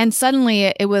coming. And suddenly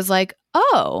it was like,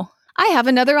 oh, I have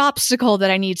another obstacle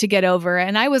that I need to get over.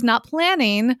 And I was not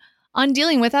planning on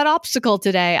dealing with that obstacle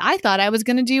today. I thought I was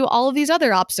going to do all of these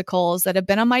other obstacles that have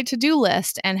been on my to-do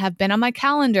list and have been on my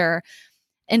calendar.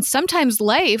 And sometimes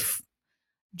life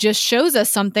just shows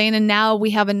us something, and now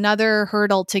we have another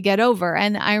hurdle to get over.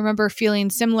 And I remember feeling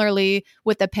similarly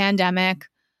with the pandemic,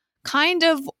 kind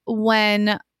of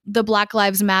when the Black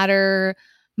Lives Matter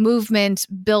movement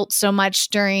built so much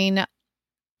during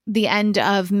the end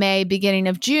of May, beginning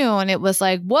of June. It was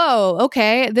like, whoa,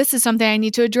 okay, this is something I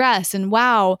need to address. And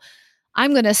wow,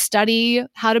 I'm going to study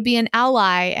how to be an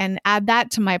ally and add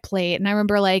that to my plate. And I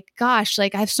remember like, gosh,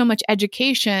 like I have so much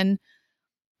education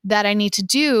that I need to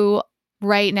do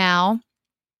right now.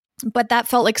 But that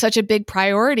felt like such a big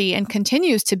priority and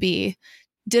continues to be.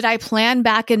 Did I plan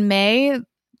back in May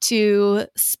to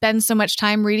spend so much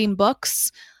time reading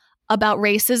books about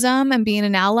racism and being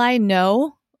an ally?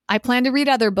 No. I plan to read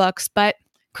other books, but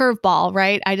curveball,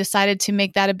 right? I decided to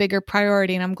make that a bigger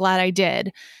priority, and I'm glad I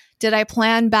did. Did I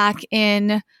plan back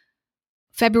in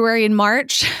February and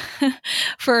March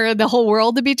for the whole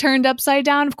world to be turned upside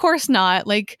down? Of course not.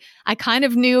 Like, I kind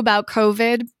of knew about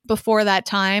COVID before that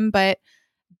time, but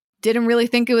didn't really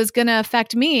think it was going to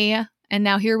affect me. And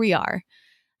now here we are.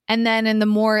 And then in the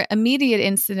more immediate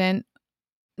incident,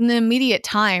 in the immediate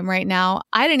time right now,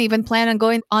 I didn't even plan on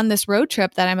going on this road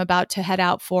trip that I'm about to head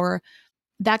out for.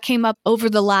 That came up over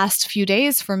the last few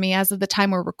days for me as of the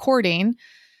time we're recording.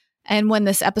 And when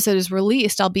this episode is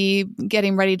released, I'll be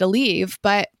getting ready to leave.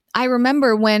 But I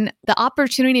remember when the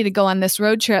opportunity to go on this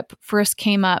road trip first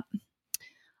came up,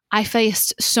 I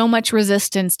faced so much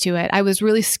resistance to it. I was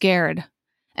really scared.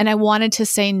 And I wanted to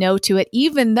say no to it,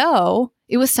 even though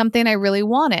it was something I really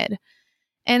wanted.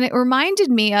 And it reminded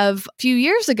me of a few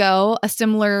years ago, a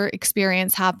similar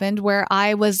experience happened where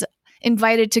I was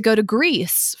invited to go to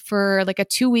Greece for like a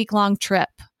 2-week-long trip,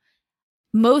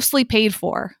 mostly paid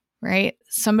for, right?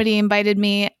 Somebody invited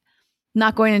me,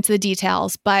 not going into the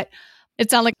details, but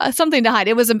it sounded like something to hide.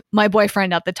 It was my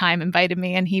boyfriend at the time invited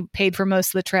me, and he paid for most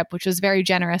of the trip, which was very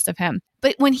generous of him.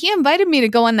 But when he invited me to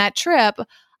go on that trip,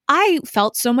 I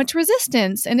felt so much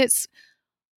resistance. And it's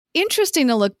interesting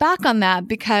to look back on that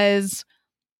because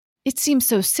it seems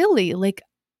so silly. Like,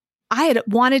 I had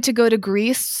wanted to go to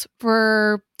Greece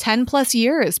for 10 plus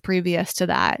years previous to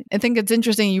that. I think it's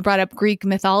interesting you brought up Greek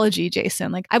mythology,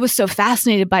 Jason. Like, I was so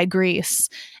fascinated by Greece,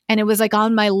 and it was like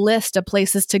on my list of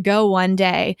places to go one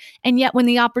day. And yet when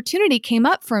the opportunity came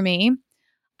up for me,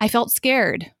 I felt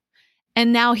scared.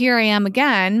 And now here I am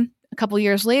again, a couple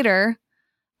years later.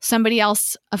 Somebody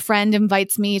else, a friend,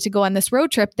 invites me to go on this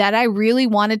road trip that I really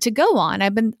wanted to go on.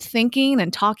 I've been thinking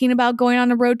and talking about going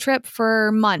on a road trip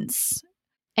for months.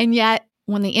 And yet,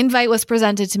 when the invite was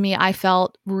presented to me, I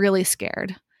felt really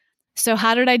scared. So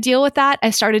how did I deal with that?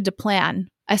 I started to plan.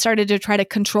 I started to try to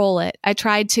control it. I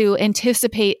tried to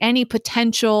anticipate any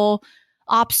potential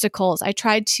obstacles.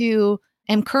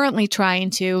 am currently trying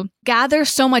to gather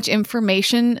so much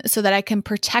information so that I can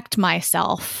protect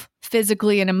myself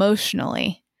physically and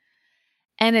emotionally.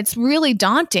 And it's really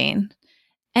daunting.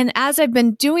 And as I've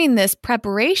been doing this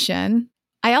preparation,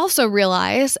 I also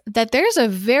realize that there's a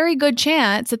very good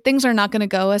chance that things are not going to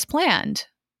go as planned.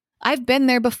 I've been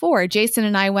there before. Jason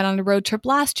and I went on a road trip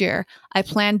last year. I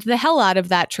planned the hell out of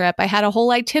that trip. I had a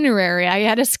whole itinerary. I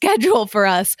had a schedule for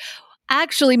us.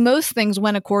 Actually, most things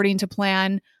went according to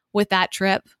plan with that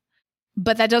trip.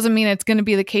 But that doesn't mean it's going to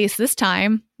be the case this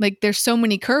time. Like, there's so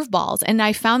many curveballs. And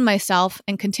I found myself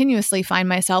and continuously find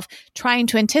myself trying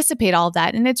to anticipate all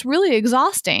that. And it's really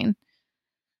exhausting.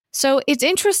 So it's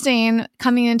interesting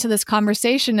coming into this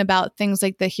conversation about things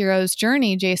like the hero's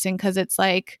journey, Jason, because it's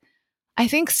like, I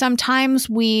think sometimes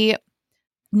we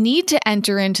need to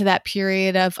enter into that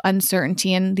period of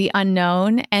uncertainty and the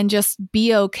unknown and just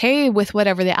be okay with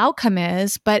whatever the outcome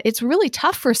is. But it's really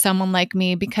tough for someone like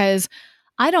me because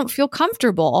I don't feel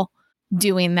comfortable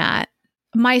doing that.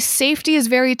 My safety is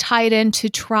very tied into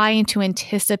trying to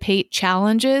anticipate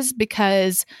challenges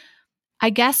because I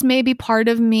guess maybe part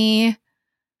of me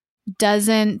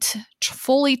doesn't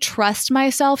fully trust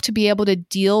myself to be able to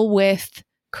deal with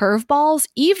curveballs,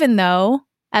 even though,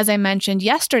 as I mentioned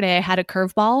yesterday, I had a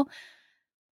curveball.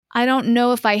 I don't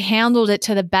know if I handled it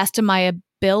to the best of my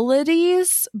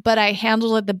abilities, but I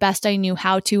handled it the best I knew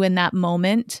how to in that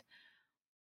moment.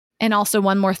 And also,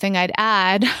 one more thing I'd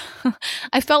add,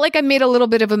 I felt like I made a little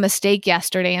bit of a mistake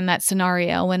yesterday in that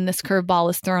scenario when this curveball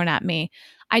was thrown at me.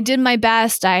 I did my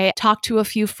best. I talked to a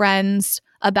few friends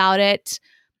about it.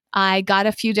 I got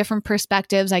a few different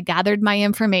perspectives. I gathered my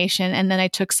information, and then I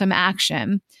took some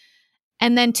action.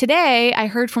 And then today I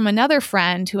heard from another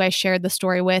friend who I shared the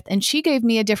story with, and she gave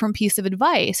me a different piece of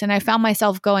advice. And I found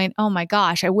myself going, oh my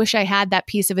gosh, I wish I had that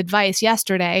piece of advice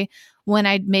yesterday when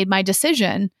I made my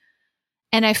decision.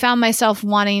 And I found myself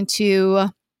wanting to,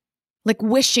 like,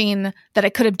 wishing that I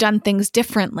could have done things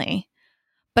differently.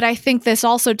 But I think this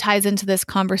also ties into this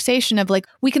conversation of, like,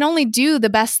 we can only do the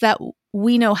best that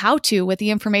we know how to with the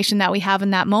information that we have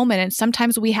in that moment. And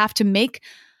sometimes we have to make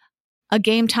a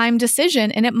game time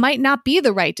decision, and it might not be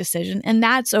the right decision, and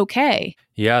that's okay.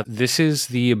 Yeah, this is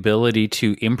the ability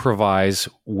to improvise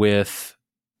with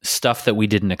stuff that we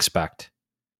didn't expect.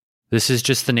 This is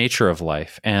just the nature of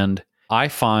life. And I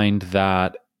find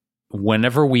that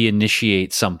whenever we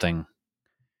initiate something,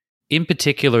 in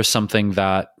particular something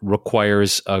that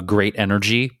requires a great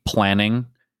energy, planning,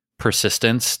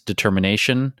 persistence,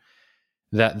 determination,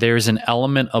 that there's an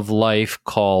element of life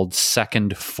called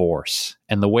second force.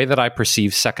 And the way that I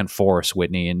perceive second force,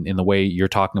 Whitney, in the way you're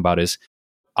talking about, is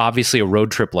obviously a road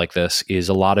trip like this is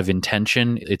a lot of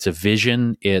intention. It's a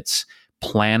vision. It's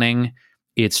planning.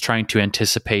 It's trying to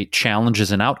anticipate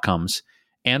challenges and outcomes.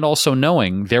 And also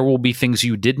knowing there will be things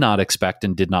you did not expect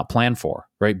and did not plan for,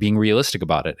 right? Being realistic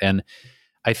about it. And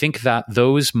I think that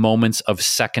those moments of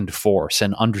second force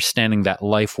and understanding that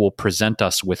life will present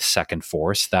us with second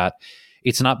force, that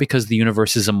it's not because the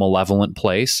universe is a malevolent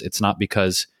place. It's not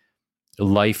because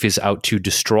life is out to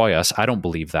destroy us. I don't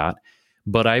believe that.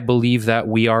 But I believe that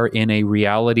we are in a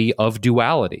reality of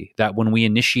duality, that when we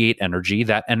initiate energy,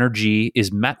 that energy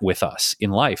is met with us in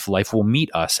life. Life will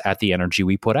meet us at the energy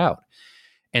we put out.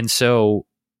 And so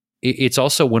it's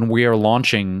also when we are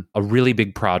launching a really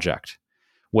big project,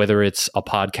 whether it's a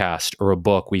podcast or a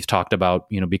book. We've talked about,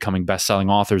 becoming best-selling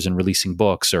authors and releasing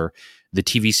books, or the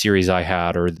TV series I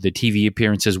had, or the TV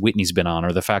appearances Whitney's been on,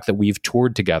 or the fact that we've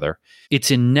toured together.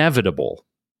 It's inevitable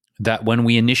that when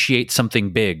we initiate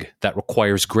something big that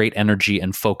requires great energy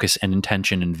and focus and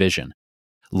intention and vision,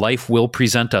 life will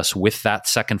present us with that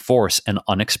second force and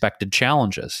unexpected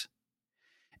challenges.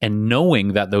 And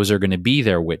knowing that those are going to be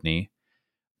there, Whitney,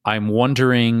 I'm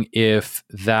wondering if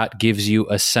that gives you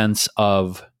a sense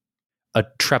of a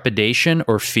trepidation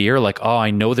or fear, like, oh,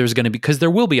 I know there's going to be, because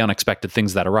there will be unexpected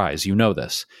things that arise,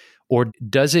 this. Or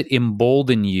does it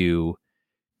embolden you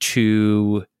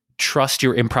to trust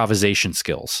your improvisation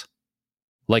skills?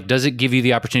 Like, does it give you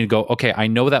the opportunity to go, okay, I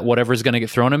know that whatever's going to get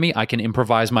thrown at me, I can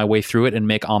improvise my way through it and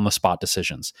make on-the-spot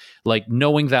decisions. Like,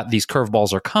 knowing that these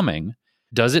curveballs are coming,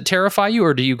 does it terrify you,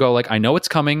 or do you go like, I know it's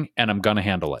coming and I'm going to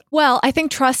handle it? Well, I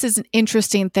think trust is an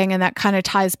interesting thing, and that kind of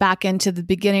ties back into the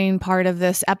beginning part of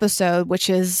this episode, which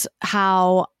is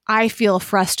how I feel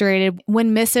frustrated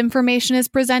when misinformation is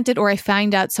presented, or I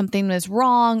find out something is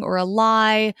wrong or a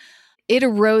lie. It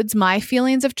erodes my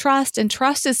feelings of trust, and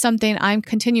trust is something I'm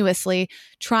continuously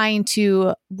trying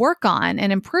to work on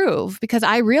and improve, because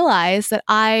I realize that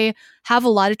I have a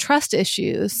lot of trust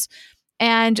issues,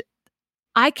 and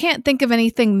I can't think of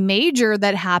anything major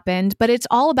that happened, but it's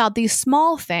all about these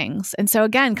small things. And so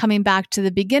again, coming back to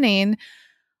the beginning,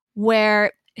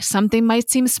 where something might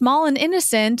seem small and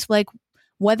innocent, like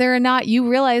whether or not you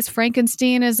realize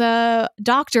Frankenstein is a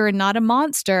doctor and not a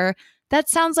monster, that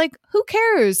sounds like, who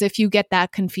cares if you get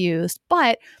that confused?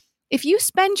 But if you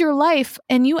spend your life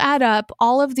and you add up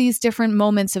all of these different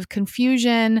moments of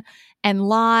confusion and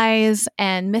lies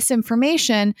and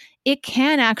misinformation, it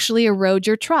can actually erode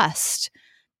your trust.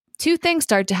 Two things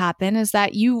start to happen is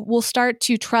that you will start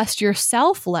to trust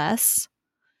yourself less,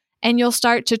 and you'll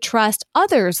start to trust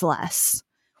others less.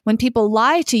 When people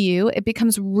lie to you, it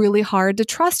becomes really hard to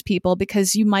trust people,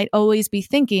 because you might always be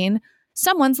thinking,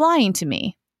 someone's lying to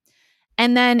me.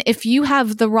 And then if you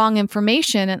have the wrong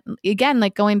information, again,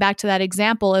 like going back to that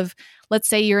example of, let's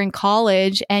say you're in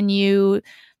college and you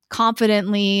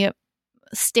confidently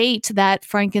state that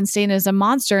Frankenstein is a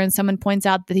monster and someone points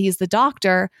out that he's the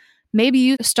doctor, maybe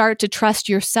you start to trust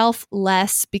yourself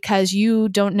less because you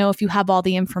don't know if you have all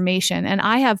the information. And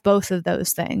I have both of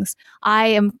those things. I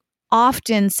am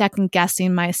often second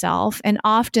guessing myself and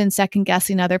often second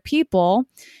guessing other people.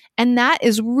 And that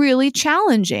is really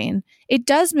challenging. It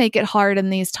does make it hard in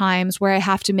these times where I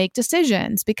have to make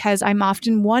decisions, because I'm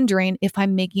often wondering if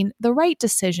I'm making the right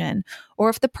decision, or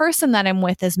if the person that I'm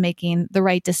with is making the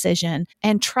right decision,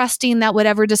 and trusting that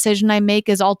whatever decision I make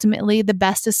is ultimately the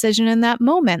best decision in that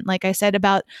moment. Like I said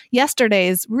about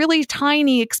yesterday's really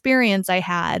tiny experience I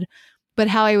had, but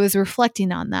how I was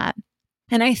reflecting on that.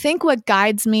 And I think what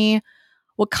guides me,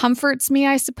 what comforts me,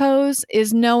 I suppose,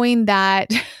 is knowing that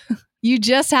you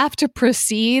just have to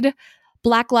proceed.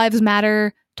 Black Lives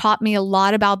Matter taught me a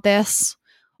lot about this,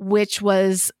 which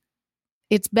was,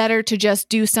 it's better to just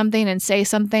do something and say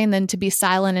something than to be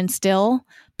silent and still,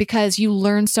 because you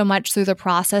learn so much through the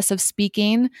process of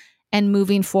speaking and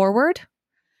moving forward.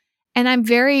 And I'm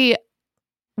very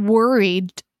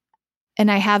worried,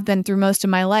 and I have been through most of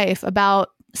my life, about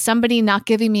somebody not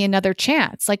giving me another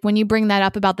chance. Like when you bring that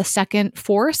up about the second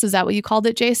force, is that what you called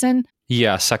it, Jason?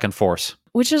 Yeah, second force.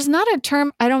 Which is not a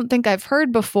term I don't think I've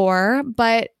heard before,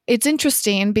 but it's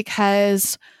interesting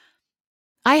because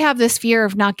I have this fear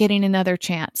of not getting another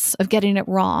chance, of getting it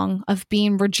wrong, of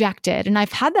being rejected. And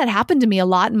I've had that happen to me a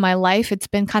lot in my life. It's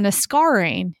been kind of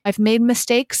scarring. I've made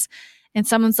mistakes and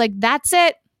someone's like, that's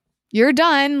it. You're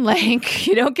done. Like,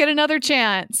 you don't get another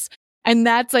chance. And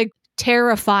that's like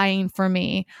terrifying for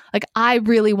me. Like, I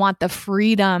really want the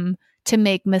freedom to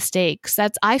make mistakes.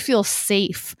 I feel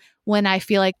safe when I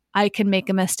feel like I can make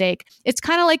a mistake. It's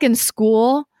kind of like in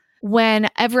school,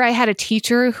 whenever I had a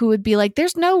teacher who would be like,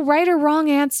 there's no right or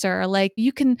wrong answer. Like,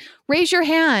 you can raise your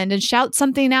hand and shout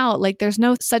something out. Like, there's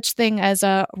no such thing as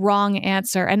a wrong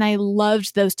answer. And I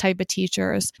loved those type of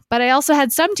teachers. But I also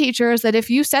had some teachers that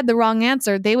if you said the wrong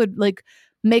answer, they would like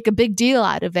make a big deal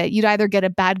out of it. You'd either get a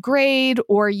bad grade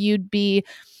or you'd be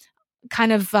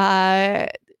kind of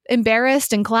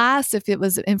embarrassed in class if it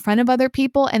was in front of other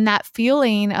people. And that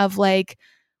feeling of like,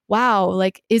 wow,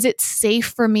 like, is it safe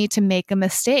for me to make a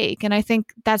mistake? And I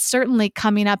think that's certainly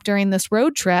coming up during this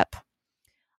road trip.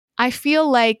 I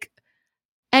feel like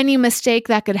any mistake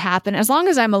that could happen, as long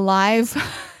as I'm alive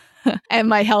and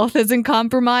my health isn't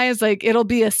compromised, like, it'll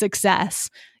be a success.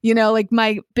 You know, like,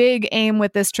 my big aim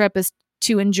with this trip is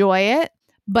to enjoy it,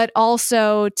 but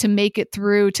also to make it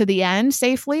through to the end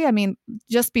safely. I mean,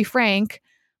 just be frank,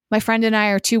 my friend and I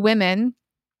are two women,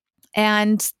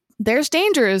 and there's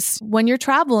dangers when you're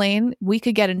traveling. We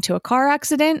could get into a car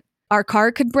accident. Our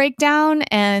car could break down.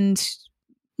 And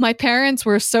my parents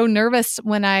were so nervous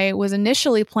when I was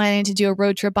initially planning to do a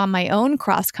road trip on my own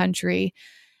cross country.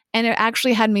 And it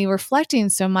actually had me reflecting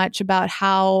so much about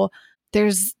how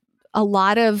there's a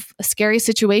lot of scary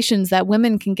situations that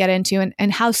women can get into,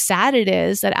 and how sad it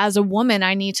is that as a woman,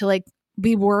 I need to like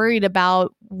be worried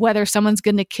about whether someone's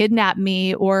going to kidnap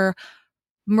me or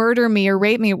murder me or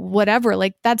rape me, whatever.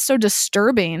 Like, that's so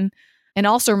disturbing. And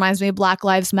also reminds me of Black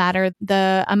Lives Matter,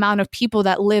 the amount of people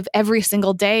that live every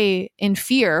single day in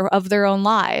fear of their own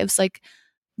lives. Like,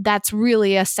 that's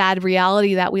really a sad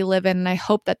reality that we live in. And I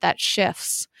hope that that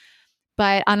shifts.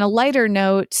 But on a lighter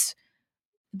note,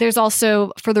 there's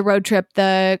also, for the road trip,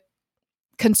 the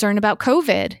concern about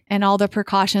COVID and all the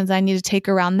precautions I need to take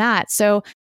around that. So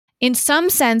in some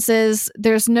senses,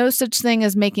 there's no such thing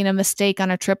as making a mistake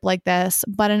on a trip like this.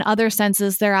 But in other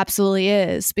senses, there absolutely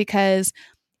is. Because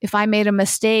if I made a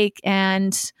mistake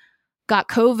and got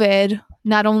COVID,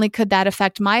 not only could that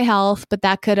affect my health, but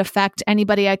that could affect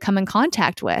anybody I come in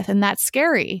contact with. And that's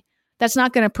scary. That's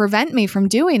not going to prevent me from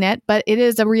doing it, but it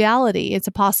is a reality. It's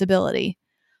a possibility.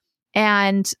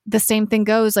 And the same thing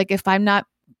goes, like, if I'm not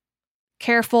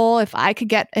careful, if I could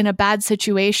get in a bad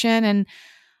situation. And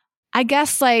I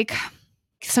guess, like,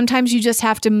 sometimes you just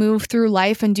have to move through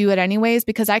life and do it anyways,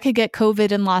 because I could get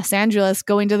COVID in Los Angeles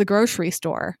going to the grocery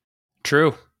store.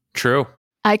 True.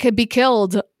 I could be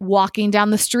killed walking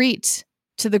down the street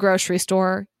to the grocery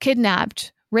store,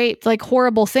 kidnapped, raped. Like,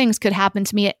 horrible things could happen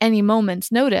to me at any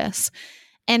moment's notice.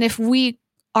 And if we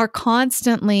are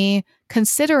constantly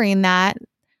considering that,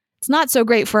 it's not so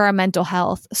great for our mental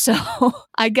health. So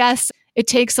I guess it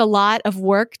takes a lot of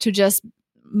work to just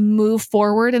move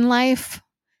forward in life,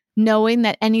 knowing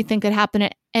that anything could happen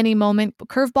at any moment.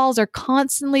 Curveballs are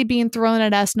constantly being thrown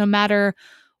at us no matter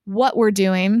what we're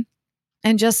doing.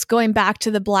 And just going back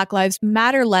to the Black Lives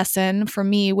Matter lesson for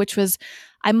me, which was,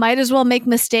 I might as well make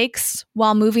mistakes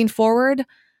while moving forward,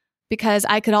 because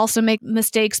I could also make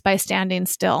mistakes by standing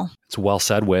still. It's well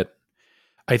said, Whit.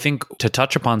 I think to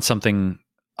touch upon something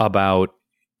about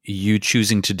you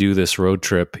choosing to do this road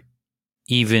trip,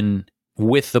 even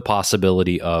with the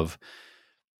possibility of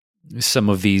some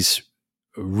of these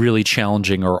really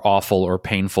challenging or awful or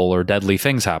painful or deadly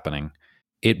things happening,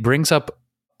 it brings up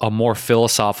a more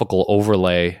philosophical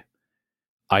overlay,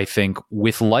 I think,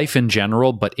 with life in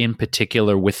general, but in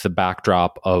particular with the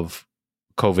backdrop of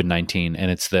COVID-19.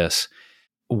 And it's this: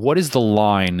 what is the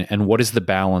line and what is the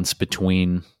balance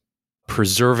between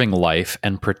preserving life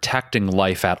and protecting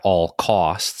life at all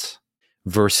costs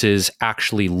versus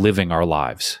actually living our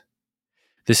lives?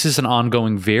 This is an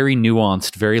ongoing, very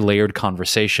nuanced, very layered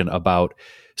conversation about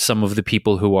some of the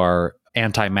people who are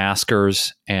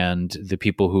anti-maskers and the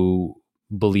people who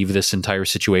believe this entire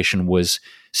situation was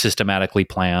systematically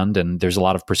planned. And there's a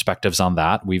lot of perspectives on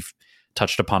that. We've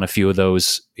touched upon a few of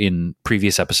those in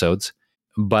previous episodes.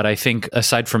 But I think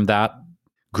aside from that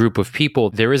group of people,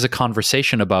 there is a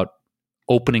conversation about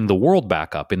opening the world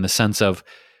back up, in the sense of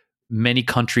many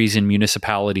countries and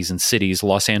municipalities and cities,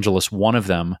 Los Angeles, one of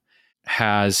them,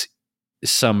 has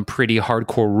some pretty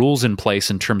hardcore rules in place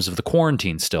in terms of the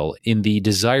quarantine still, in the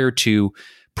desire to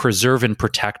preserve and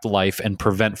protect life and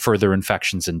prevent further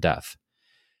infections and death.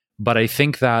 But I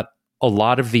think that a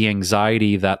lot of the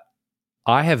anxiety that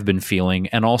I have been feeling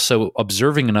and also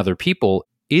observing in other people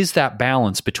is that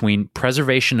balance between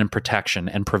preservation and protection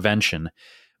and prevention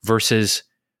versus,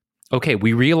 okay,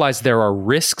 we realize there are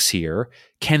risks here.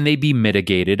 Can they be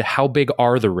mitigated? How big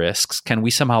are the risks? Can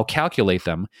we somehow calculate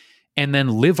them? And then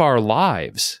live our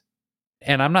lives.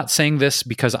 And I'm not saying this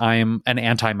because I'm an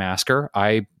anti-masker.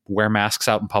 I wear masks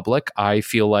out in public. I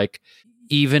feel like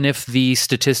even if the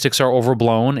statistics are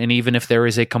overblown and even if there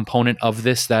is a component of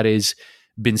this that is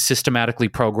been systematically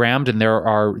programmed and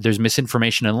there's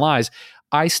misinformation and lies,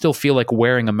 I still feel like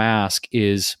wearing a mask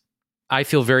I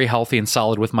feel very healthy and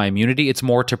solid with my immunity. It's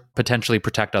more to potentially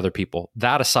protect other people.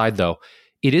 That aside, though,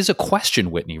 it is a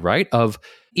question, Whitney, right? Of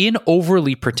in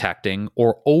overly protecting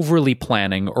or overly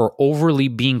planning or overly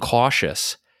being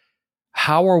cautious,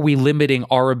 how are we limiting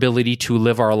our ability to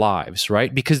live our lives,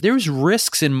 right? Because there's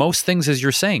risks in most things, as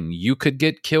you're saying. You could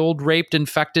get killed, raped,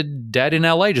 infected, dead in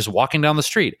LA just walking down the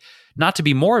street. Not to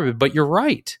be morbid, but you're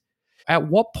right. At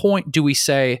what point do we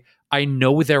say, I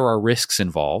know there are risks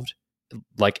involved?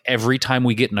 Like every time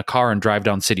we get in a car and drive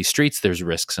down city streets, there's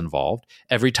risks involved.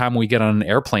 Every time we get on an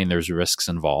airplane, there's risks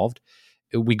involved.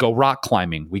 We go rock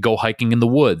climbing. We go hiking in the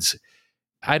woods.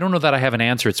 I don't know that I have an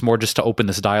answer. It's more just to open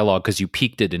this dialogue because you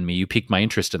piqued it in me. You piqued my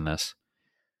interest in this.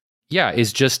 Yeah,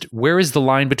 is just where is the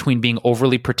line between being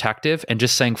overly protective and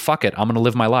just saying, fuck it, I'm going to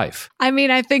live my life? I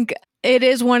mean, I think it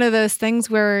is one of those things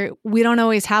where we don't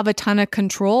always have a ton of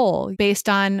control based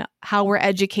on how we're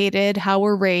educated, how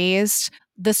we're raised,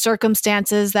 the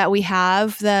circumstances that we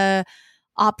have, the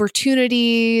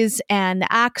opportunities and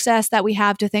the access that we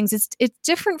have to things. It's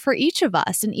different for each of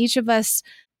us. And each of us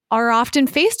are often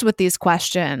faced with these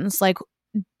questions like,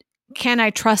 can I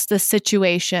trust this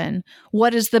situation?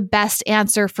 What is the best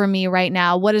answer for me right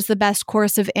now? What is the best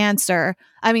course of action?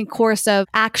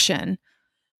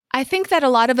 I think that a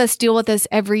lot of us deal with this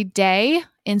every day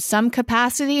in some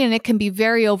capacity, and it can be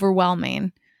very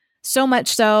overwhelming. So much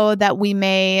so that we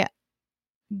may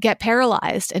get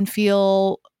paralyzed and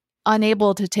feel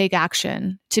unable to take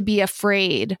action, to be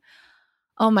afraid.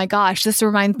 Oh my gosh, this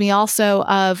reminds me also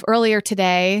of earlier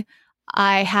today,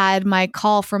 I had my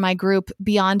call for my group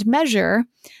Beyond Measure.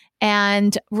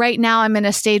 And right now I'm in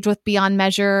a stage with Beyond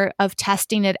Measure of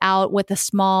testing it out with a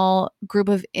small group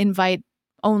of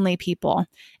invite-only people.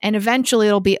 And eventually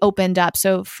it'll be opened up.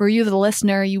 So for you, the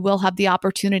listener, you will have the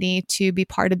opportunity to be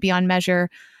part of Beyond Measure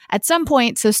at some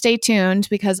point. So stay tuned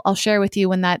because I'll share with you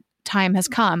when that time has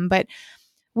come. But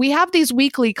we have these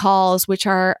weekly calls, which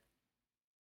are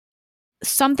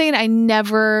something I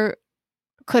never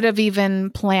could have even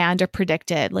planned or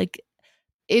predicted. Like,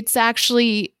 it's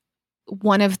actually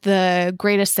one of the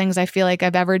greatest things I feel like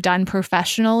I've ever done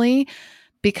professionally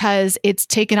because it's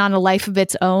taken on a life of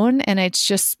its own and it's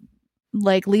just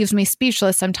like leaves me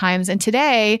speechless sometimes. And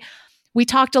today we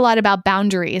talked a lot about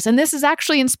boundaries. And this is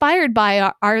actually inspired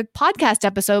by our podcast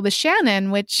episode with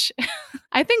Shannon, which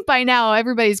I think by now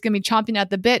everybody's going to be chomping at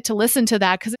the bit to listen to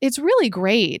that because it's really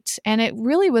great. And it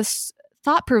really was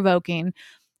thought-provoking.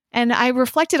 And I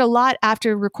reflected a lot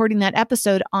after recording that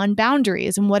episode on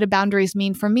boundaries and what do boundaries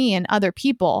mean for me and other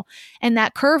people. And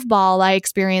that curveball I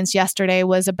experienced yesterday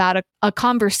was about a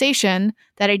conversation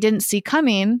that I didn't see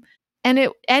coming. And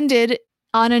it ended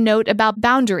on a note about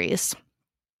boundaries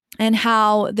and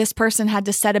how this person had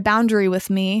to set a boundary with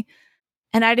me.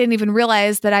 And I didn't even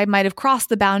realize that I might have crossed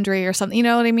the boundary or something. You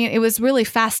know what I mean? It was really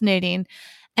fascinating.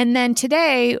 And then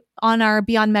today on our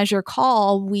Beyond Measure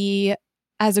call, we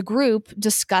as a group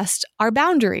discussed our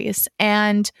boundaries,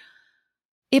 and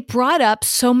it brought up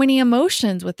so many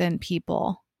emotions within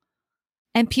people.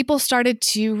 And people started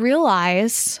to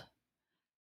realize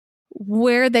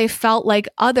where they felt like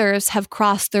others have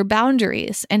crossed their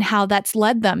boundaries and how that's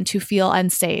led them to feel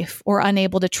unsafe or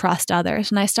unable to trust others.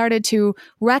 And I started to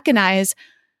recognize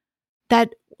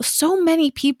that so many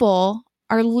people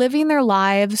are living their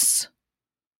lives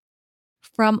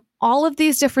from all of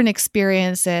these different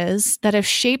experiences that have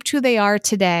shaped who they are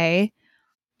today,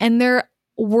 and their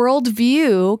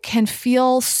worldview can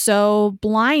feel so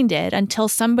blinded until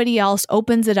somebody else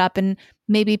opens it up and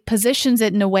maybe positions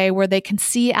it in a way where they can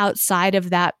see outside of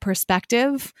that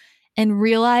perspective and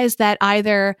realize that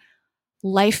either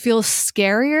life feels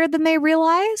scarier than they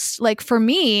realized. Like for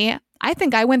me, I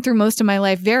think I went through most of my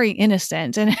life very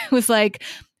innocent, and it was like,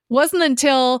 wasn't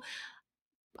until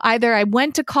either I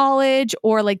went to college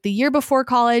or like the year before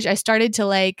college, I started to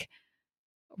like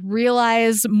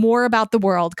realize more about the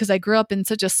world, because I grew up in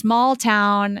such a small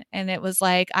town, and it was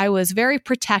like I was very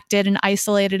protected and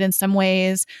isolated in some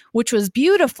ways, which was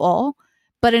beautiful.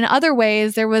 But in other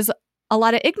ways, there was a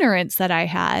lot of ignorance that I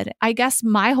had. I guess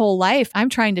my whole life, I'm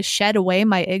trying to shed away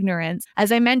my ignorance.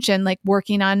 As I mentioned, like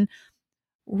working on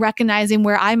recognizing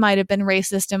where I might have been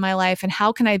racist in my life and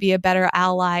how can I be a better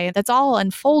ally. That's all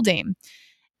unfolding.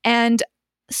 And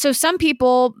so some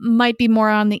people might be more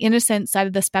on the innocent side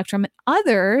of the spectrum, and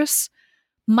others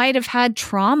might have had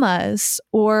traumas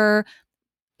or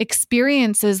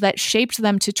experiences that shaped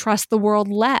them to trust the world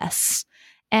less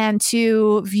and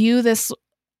to view this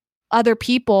other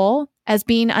people as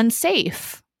being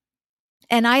unsafe.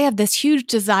 And I have this huge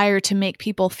desire to make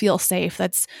people feel safe.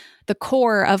 That's the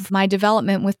core of my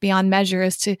development with Beyond Measure,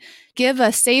 is to give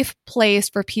a safe place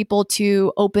for people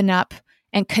to open up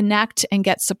and connect and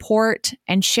get support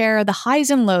and share the highs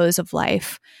and lows of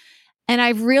life. And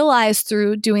I've realized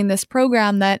through doing this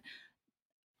program that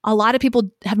a lot of people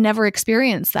have never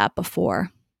experienced that before.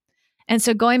 And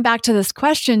so going back to this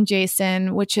question,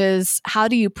 Jason, which is how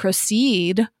do you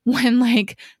proceed when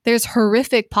like there's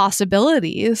horrific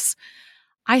possibilities?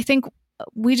 I think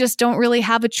we just don't really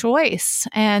have a choice.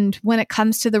 And when it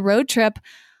comes to the road trip,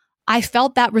 I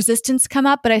felt that resistance come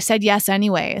up, but I said yes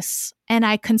anyways. And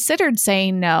I considered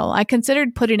saying no. I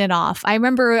considered putting it off. I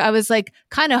remember I was like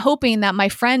kind of hoping that my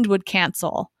friend would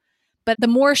cancel. But the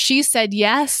more she said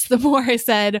yes, the more I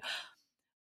said,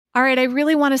 all right, I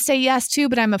really want to say yes too,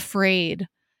 but I'm afraid.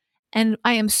 And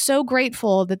I am so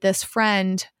grateful that this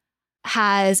friend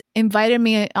has invited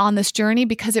me on this journey,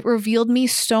 because it revealed me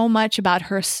so much about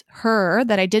her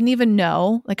that I didn't even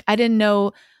know. Like I didn't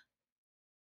know.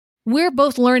 We're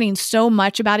both learning so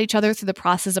much about each other through the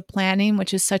process of planning,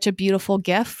 which is such a beautiful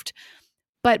gift.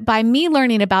 But by me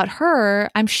learning about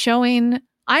her, I'm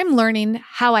learning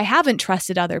how I haven't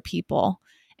trusted other people.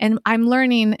 And I'm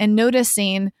learning and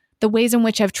noticing the ways in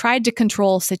which I've tried to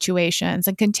control situations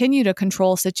and continue to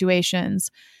control situations.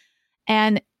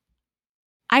 And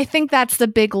I think that's the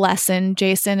big lesson,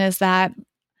 Jason, is that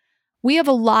we have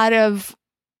a lot of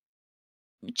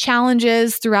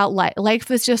challenges throughout life. Life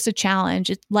is just a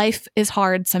challenge. Life is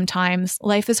hard sometimes.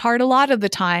 Life is hard a lot of the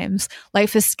times.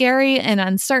 Life is scary and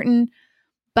uncertain.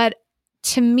 But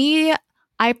to me,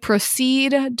 I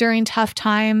proceed during tough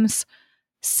times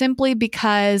simply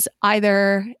because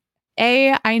either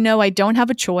A, I know I don't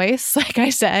have a choice. Like I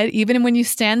said, even when you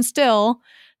stand still,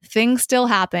 things still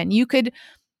happen. You could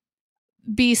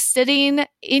be sitting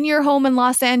in your home in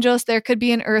Los Angeles, there could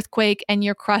be an earthquake and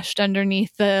you're crushed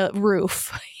underneath the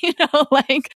roof.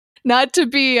 Like not to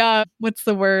be, what's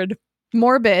the word?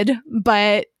 Morbid,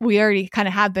 but we already kind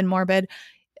of have been morbid.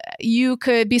 You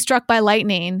could be struck by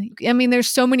lightning. I mean, there's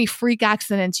so many freak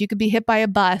accidents. You could be hit by a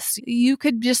bus. You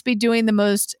could just be doing the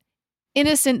most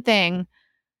innocent thing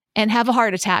and have a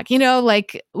heart attack.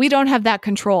 Like we don't have that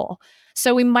control.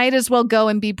 So we might as well go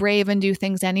and be brave and do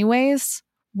things anyways,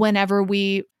 whenever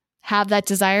we have that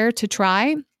desire to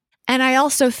try. And I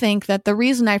also think that the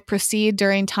reason I proceed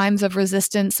during times of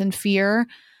resistance and fear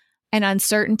and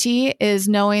uncertainty is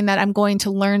knowing that I'm going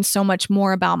to learn so much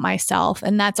more about myself.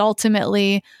 And that's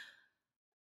ultimately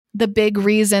the big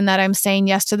reason that I'm saying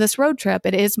yes to this road trip.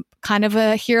 It is kind of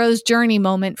a hero's journey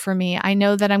moment for me. I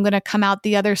know that I'm going to come out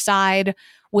the other side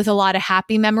with a lot of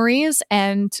happy memories,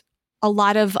 and a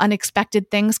lot of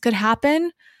unexpected things could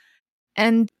happen.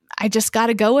 And I just got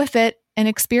to go with it and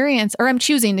experience, or I'm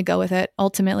choosing to go with it.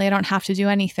 Ultimately, I don't have to do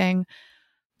anything,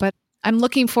 but I'm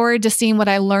looking forward to seeing what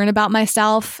I learn about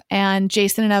myself. And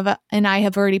Jason and I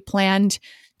have already planned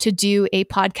to do a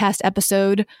podcast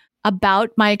episode about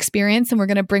my experience, and we're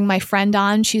going to bring my friend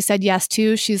on. She said yes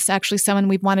too. She's actually someone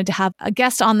we've wanted to have a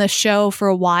guest on the show for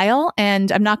a while,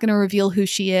 and I'm not going to reveal who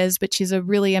she is, but she's a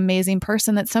really amazing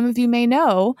person that some of you may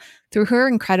know through her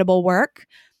incredible work.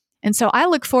 And so I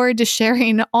look forward to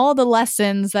sharing all the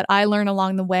lessons that I learn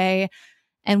along the way,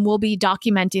 and we'll be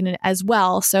documenting it as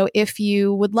well. So if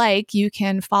you would like, you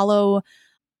can follow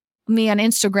me on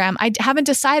Instagram. I haven't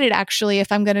decided actually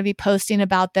if I'm going to be posting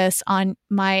about this on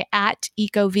my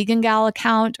 @EcoVeganGal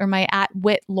account or my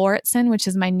 @WhitLauritsen, which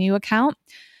is my new account.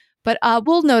 But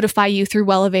we'll notify you through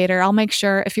Wellevator. I'll make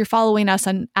sure if you're following us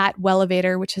on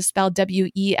 @Wellevator, which is spelled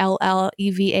WELLEVATR,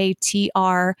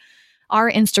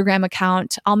 our Instagram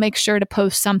account, I'll make sure to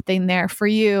post something there for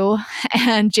you.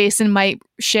 And Jason might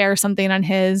share something on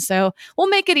his. So we'll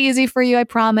make it easy for you, I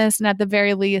promise. And at the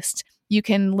very least, you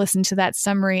can listen to that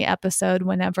summary episode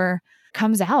whenever it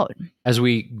comes out. As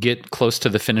we get close to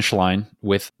the finish line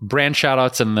with brand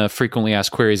shoutouts and the frequently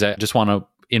asked queries, I just want to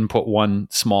input one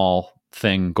small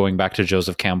thing going back to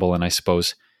Joseph Campbell. And I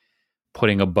suppose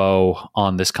putting a bow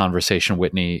on this conversation,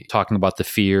 Whitney, talking about the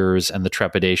fears and the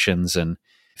trepidations and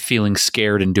feeling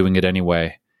scared and doing it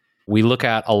anyway. We look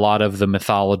at a lot of the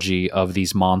mythology of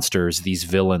these monsters, these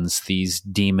villains, these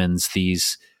demons,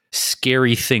 these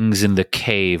scary things in the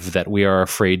cave that we are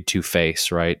afraid to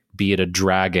face, right? Be it a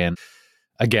dragon.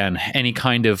 Again, any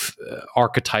kind of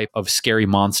archetype of scary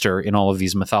monster in all of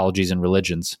these mythologies and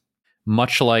religions.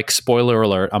 Much like, spoiler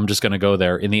alert, I'm just going to go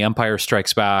there, in The Empire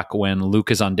Strikes Back, when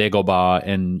Luke is on Dagobah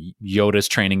and Yoda's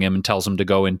training him and tells him to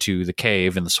go into the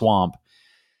cave in the swamp,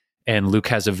 and Luke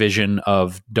has a vision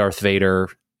of Darth Vader.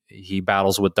 He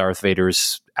battles with Darth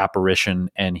Vader's apparition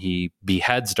and he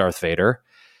beheads Darth Vader.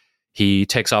 He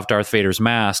takes off Darth Vader's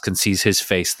mask and sees his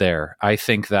face there. I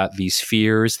think that these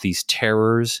fears, these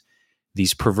terrors,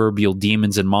 these proverbial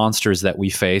demons and monsters that we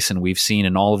face and we've seen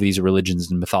in all of these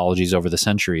religions and mythologies over the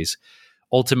centuries,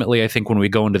 ultimately, I think when we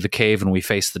go into the cave and we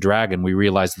face the dragon, we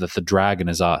realize that the dragon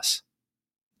is us.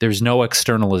 There's no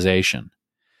externalization.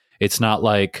 It's not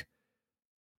like,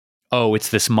 oh, it's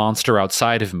this monster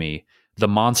outside of me. The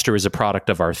monster is a product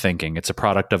of our thinking. It's a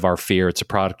product of our fear. It's a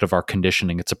product of our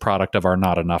conditioning. It's a product of our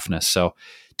not enoughness. So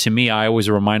to me, I always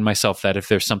remind myself that if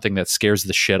there's something that scares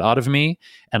the shit out of me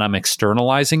and I'm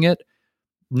externalizing it,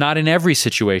 not in every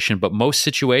situation, but most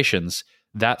situations,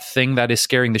 that thing that is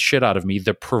scaring the shit out of me,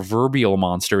 the proverbial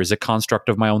monster, is a construct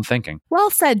of my own thinking. Well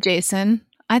said, Jason.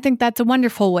 I think that's a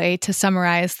wonderful way to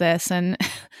summarize this. And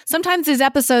sometimes these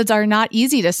episodes are not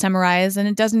easy to summarize, and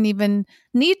it doesn't even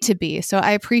need to be. So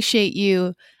I appreciate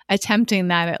you attempting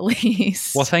that at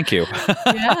least. Well, thank you.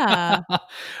 Yeah.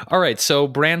 All right. So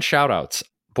brand shout outs.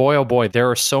 Boy, oh boy, there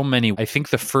are so many. I think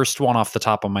the first one off the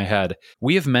top of my head,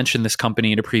 we have mentioned this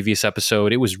company in a previous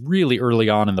episode. It was really early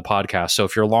on in the podcast. So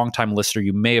if you're a longtime listener,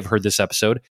 you may have heard this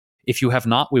episode. If you have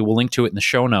not, we will link to it in the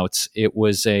show notes. It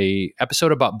was a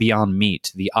episode about Beyond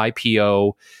Meat, the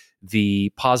IPO,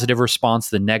 the positive response,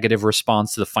 the negative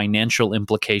response, the financial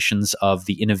implications of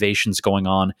the innovations going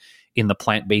on in the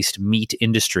plant-based meat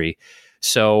industry.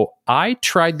 So I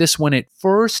tried this when it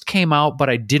first came out, but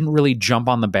I didn't really jump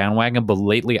on the bandwagon. But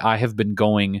lately I have been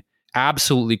going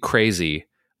absolutely crazy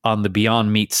on the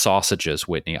Beyond Meat sausages,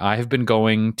 Whitney. I have been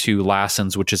going to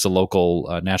Lassen's, which is a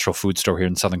local natural food store here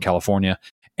in Southern California.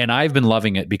 And I've been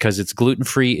loving it because it's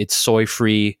gluten-free, it's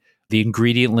soy-free. The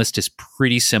ingredient list is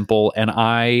pretty simple, and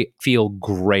I feel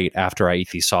great after I eat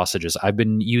these sausages. I've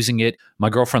been using it. My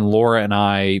girlfriend Laura and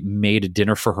I made a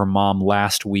dinner for her mom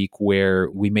last week where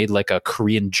we made like a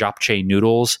Korean japchae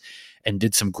noodles and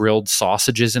did some grilled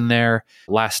sausages in there.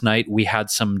 Last night, we had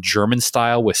some German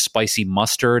style with spicy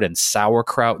mustard and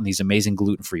sauerkraut and these amazing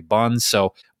gluten-free buns.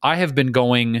 So I have been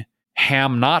going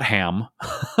ham, not ham,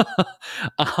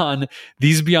 on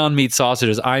these Beyond Meat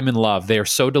sausages. I'm in love. They are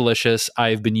so delicious.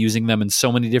 I've been using them in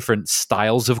so many different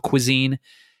styles of cuisine.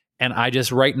 And I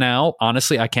just, right now,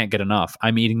 honestly, I can't get enough.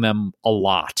 I'm eating them a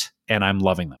lot and I'm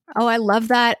loving them. Oh, I love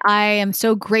that. I am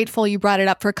so grateful you brought it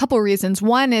up for a couple of reasons.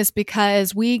 One is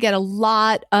because we get a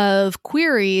lot of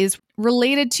queries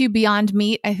related to Beyond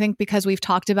Meat, I think because we've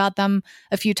talked about them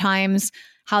a few times,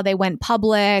 how they went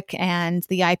public and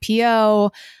the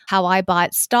IPO, how I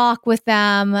bought stock with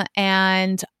them.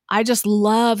 And I just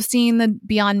love seeing the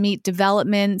Beyond Meat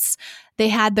developments. They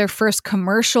had their first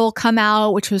commercial come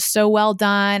out, which was so well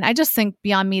done. I just think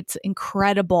Beyond Meat's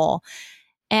incredible.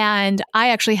 And I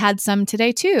actually had some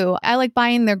today too. I like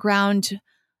buying their ground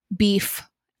beef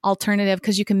alternative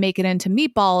because you can make it into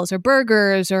meatballs or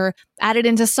burgers or add it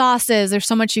into sauces. There's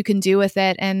so much you can do with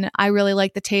it. And I really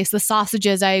like the taste. The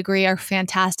sausages, I agree, are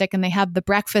fantastic. And they have the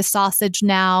breakfast sausage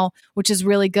now, which is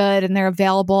really good. And they're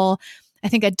available, I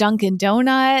think, at Dunkin'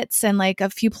 Donuts and like a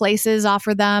few places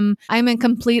offer them. I'm in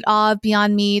complete awe of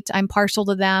Beyond Meat. I'm partial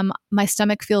to them. My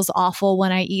stomach feels awful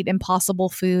when I eat Impossible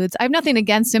foods. I have nothing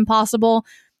against Impossible.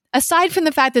 Aside from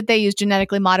the fact that they use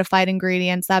genetically modified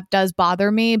ingredients, that does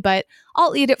bother me, but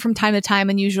I'll eat it from time to time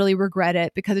and usually regret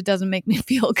it because it doesn't make me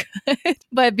feel good.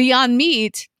 But Beyond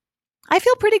Meat, I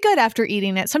feel pretty good after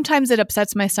eating it. Sometimes it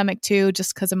upsets my stomach too,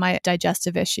 just because of my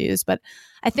digestive issues. But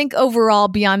I think overall,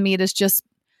 Beyond Meat has just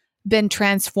been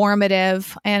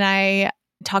transformative. And I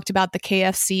talked about the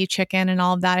KFC chicken and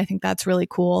all of that. I think that's really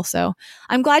cool. So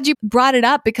I'm glad you brought it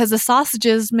up because the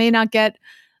sausages may not get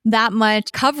that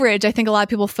much coverage. I think a lot of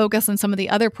people focus on some of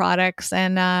the other products,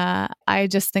 and I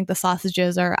just think the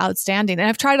sausages are outstanding. And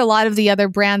I've tried a lot of the other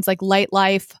brands like Light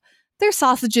Life. Their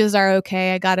sausages are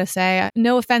okay, I gotta say.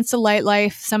 No offense to Light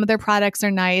Life. Some of their products are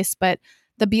nice, but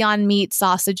the Beyond Meat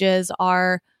sausages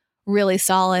are really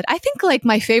solid. I think like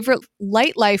my favorite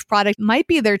Light Life product might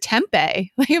be their tempeh.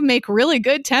 They make really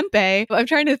good tempeh. I'm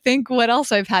trying to think what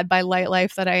else I've had by Light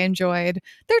Life that I enjoyed.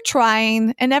 They're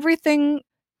trying, and everything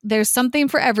there's something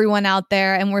for everyone out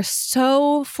there, and we're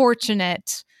so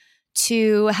fortunate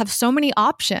to have so many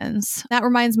options. That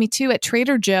reminds me too, at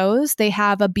Trader Joe's, they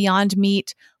have a Beyond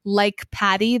Meat like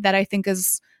patty that I think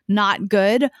is not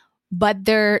good, but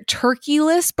their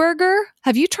turkeyless burger.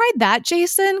 Have you tried that,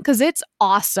 Jason? Because it's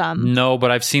awesome. No,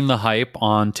 but I've seen the hype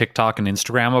on TikTok and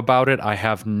Instagram about it. I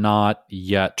have not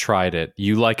yet tried it.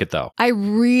 You like it though? I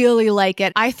really like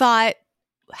it. I thought,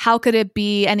 how could it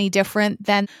be any different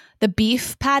than the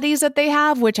beef patties that they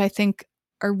have, which I think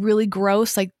are really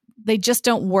gross. Like, they just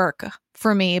don't work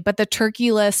for me. But the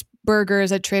turkeyless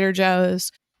burgers at Trader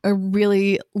Joe's are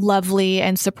really lovely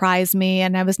and surprised me.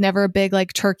 And I was never a big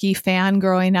like turkey fan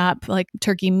growing up, like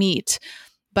turkey meat.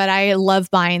 But I love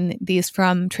buying these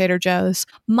from Trader Joe's.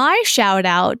 My shout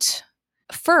out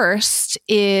first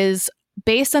is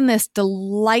based on this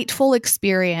delightful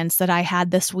experience that I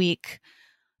had this week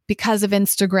because of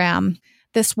Instagram.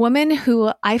 This woman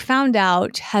who I found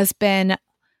out has been,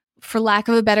 for lack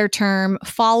of a better term,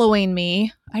 following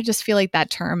me. I just feel like that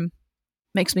term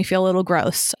makes me feel a little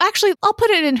gross. Actually, I'll put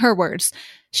it in her words.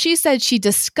 She said she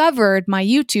discovered my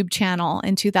YouTube channel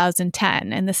in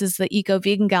 2010, and this is the Eco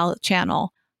Vegan Gal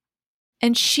channel.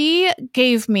 And she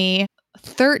gave me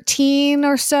 13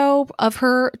 or so of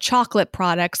her chocolate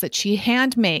products that she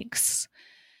hand makes.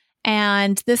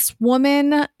 And this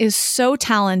woman is so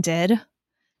talented.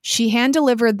 She hand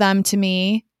delivered them to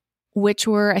me, which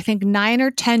were, I think, 9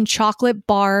 or 10 chocolate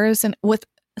bars and with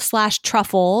 /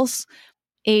 truffles,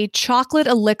 a chocolate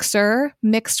elixir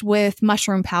mixed with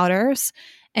mushroom powders,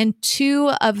 and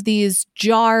 2 of these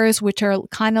jars, which are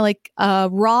kind of like a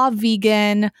raw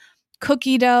vegan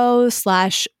cookie dough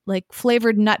 / like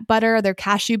flavored nut butter. They're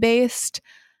cashew based.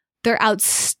 They're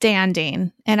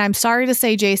outstanding. And I'm sorry to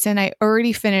say, Jason, I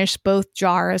already finished both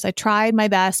jars. I tried my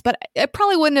best, but it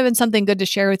probably wouldn't have been something good to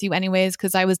share with you anyways,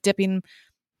 because I was dipping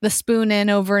the spoon in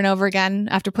over and over again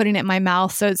after putting it in my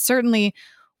mouth. So it certainly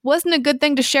wasn't a good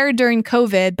thing to share during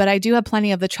COVID, but I do have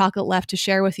plenty of the chocolate left to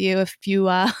share with you if you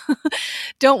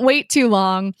don't wait too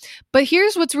long. But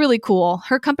here's what's really cool.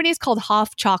 Her company is called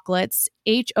Hopf Chocolates,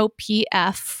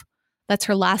 HOPF. That's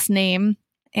her last name.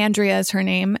 Andrea is her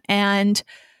name. And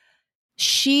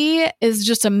she is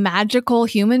just a magical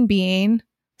human being,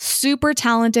 super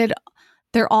talented.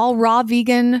 They're all raw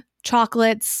vegan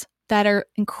chocolates that are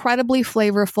incredibly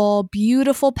flavorful,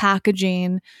 beautiful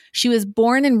packaging. She was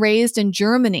born and raised in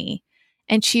Germany,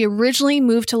 and she originally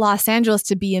moved to Los Angeles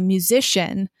to be a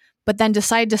musician, but then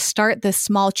decided to start this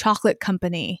small chocolate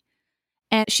company.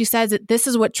 And she says that this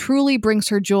is what truly brings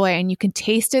her joy, and you can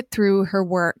taste it through her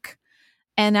work.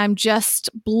 And I'm just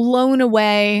blown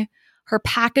away. Her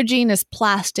packaging is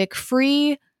plastic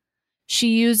free. She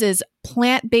uses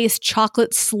plant-based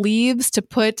chocolate sleeves to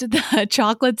put the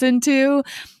chocolates into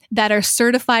that are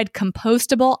certified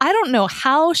compostable. I don't know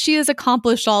how she has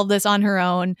accomplished all of this on her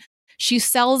own. She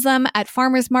sells them at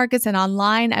farmers markets and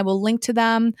online. I will link to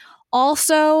them.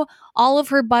 Also, all of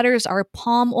her butters are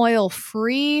palm oil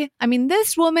free. I mean,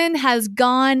 this woman has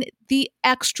gone the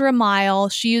extra mile.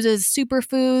 She uses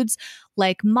superfoods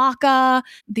like maca,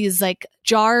 these like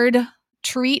jarred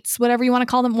treats, whatever you want to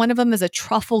call them. One of them is a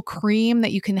truffle cream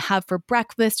that you can have for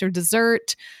breakfast or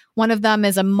dessert. One of them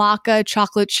is a maca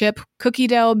chocolate chip cookie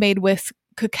dough made with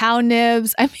cacao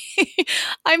nibs. I mean,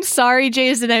 I'm sorry,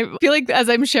 Jason. I feel like as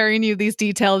I'm sharing you these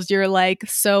details, you're like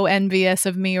so envious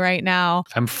of me right now.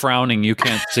 I'm frowning. You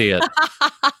can't see it.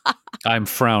 I'm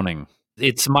frowning.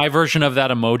 It's my version of that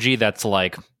emoji that's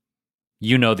like,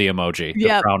 you know, the emoji,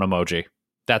 the frown emoji.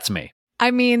 That's me.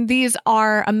 I mean, these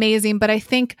are amazing, but I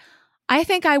think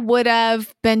I would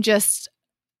have been just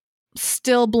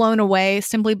still blown away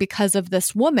simply because of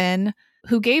this woman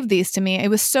who gave these to me. It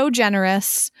was so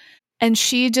generous. And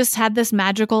she just had this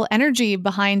magical energy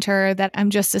behind her that I'm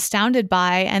just astounded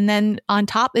by. And then on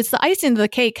top, it's the icing of the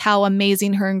cake, how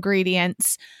amazing her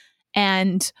ingredients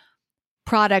and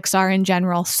products are in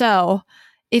general. So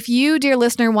if you, dear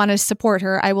listener, want to support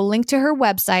her, I will link to her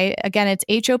website. Again, it's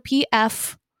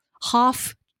HOPF,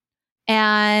 Hopf,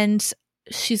 and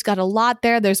she's got a lot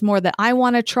there. There's more that I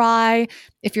want to try.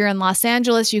 If you're in Los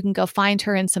Angeles, you can go find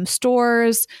her in some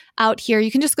stores out here.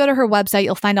 You can just go to her website.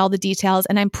 You'll find all the details.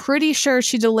 And I'm pretty sure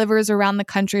she delivers around the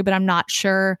country, but I'm not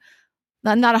sure.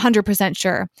 I'm not 100%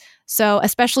 sure. So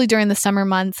especially during the summer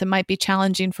months, it might be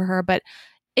challenging for her, but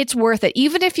it's worth it.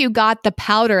 Even if you got the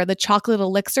powder, the chocolate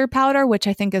elixir powder, which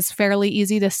I think is fairly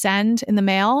easy to send in the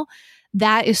mail,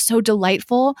 that is so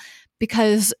delightful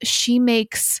because she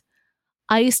makes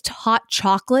iced hot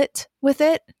chocolate with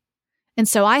it. And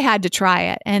so I had to try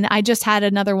it. And I just had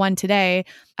another one today.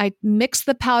 I mixed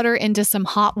the powder into some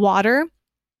hot water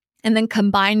and then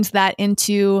combined that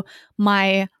into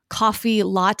my coffee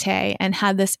latte and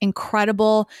had this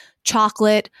incredible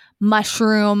chocolate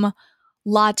mushroom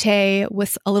latte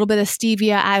with a little bit of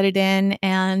stevia added in,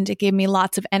 and it gave me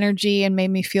lots of energy and made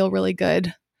me feel really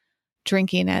good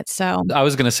drinking it. So I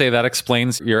was going to say that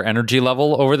explains your energy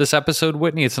level over this episode,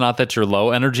 Whitney. It's not that you're low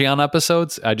energy on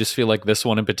episodes. I just feel like this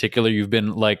one in particular, you've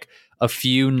been like a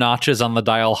few notches on the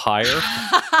dial higher.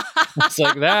 It's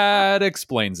like that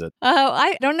explains it. Oh,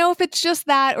 I don't know if it's just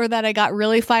that or that I got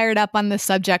really fired up on the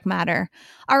subject matter.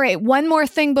 All right, one more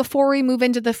thing before we move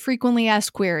into the frequently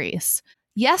asked queries.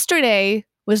 Yesterday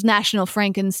was National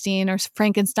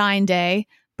Frankenstein Day,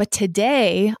 but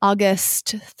today,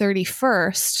 August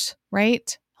 31st,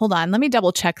 right? Hold on, let me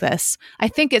double check this. I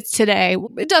think it's today.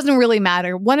 It doesn't really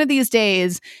matter. One of these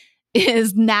days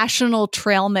is National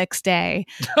Trail Mix Day.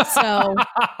 So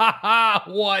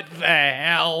what the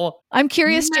hell? I'm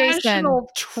curious, Jason. National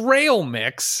Trail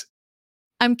Mix?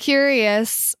 I'm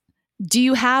curious, do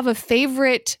you have a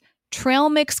favorite trail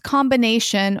mix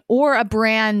combination or a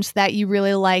brand that you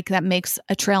really like that makes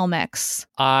a trail mix?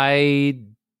 I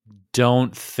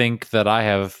don't think that I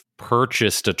have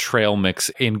purchased a trail mix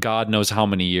in God knows how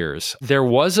many years. There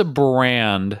was a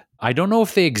brand, I don't know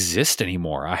if they exist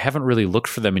anymore. I haven't really looked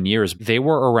for them in years. They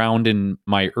were around in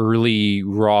my early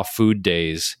raw food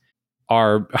days.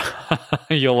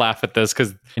 You'll laugh at this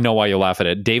because I know why you'll laugh at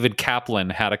it. David Kaplan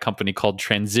had a company called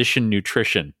Transition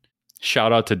Nutrition.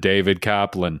 Shout out to David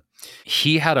Kaplan.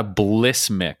 He had a Bliss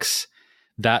mix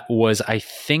that was, I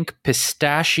think,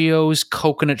 pistachios,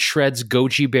 coconut shreds,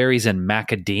 goji berries, and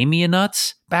macadamia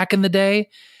nuts back in the day.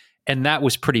 And that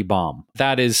was pretty bomb.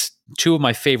 That is two of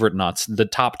my favorite nuts, the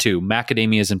top two,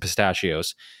 macadamias and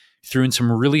pistachios. Threw in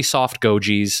some really soft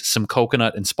gojis, some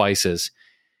coconut and spices.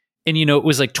 And, you know, it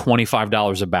was like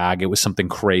 $25 a bag. It was something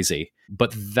crazy.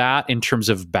 But that, in terms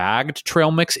of bagged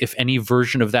trail mix, if any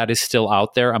version of that is still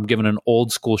out there, I'm giving an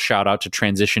old school shout out to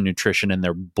Transition Nutrition and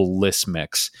their Bliss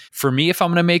mix. For me, if I'm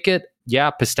going to make it,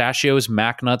 yeah, pistachios,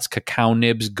 mac nuts, cacao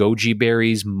nibs, goji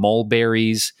berries,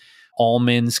 mulberries,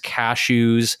 almonds,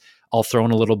 cashews. I'll throw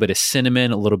in a little bit of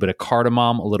cinnamon, a little bit of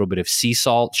cardamom, a little bit of sea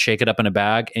salt, shake it up in a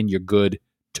bag, and you're good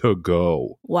to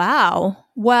go. Wow.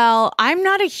 Well, I'm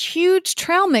not a huge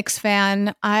trail mix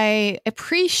fan. I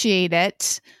appreciate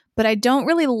it, but I don't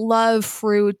really love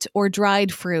fruit or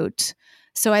dried fruit.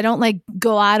 So I don't like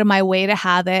go out of my way to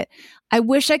have it. I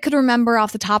wish I could remember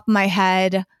off the top of my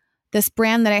head this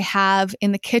brand that I have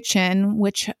in the kitchen,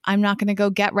 which I'm not going to go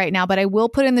get right now, but I will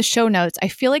put in the show notes. I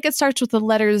feel like it starts with the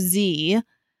letter Z.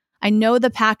 I know the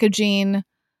packaging,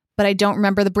 but I don't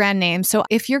remember the brand name. So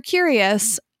if you're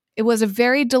curious, it was a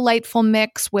very delightful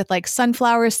mix with like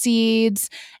sunflower seeds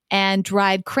and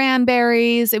dried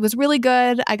cranberries. It was really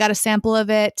good. I got a sample of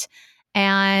it.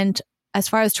 And as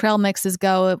far as trail mixes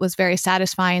go, it was very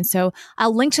satisfying. So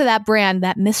I'll link to that brand,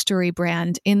 that mystery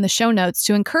brand, in the show notes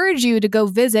to encourage you to go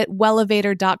visit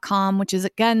wellevatr.com, which is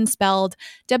again spelled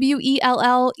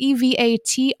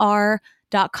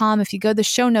WELLEVATR.com. If you go to the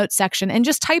show notes section and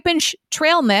just type in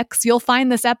trail mix, you'll find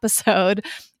this episode.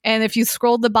 And if you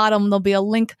scroll to the bottom, there'll be a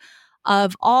link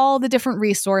of all the different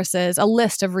resources, a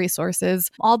list of resources.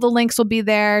 All the links will be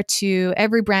there to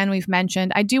every brand we've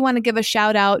mentioned. I do want to give a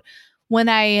shout out. When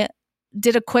I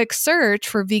did a quick search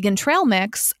for vegan trail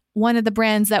mix, one of the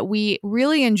brands that we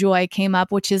really enjoy came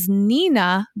up, which is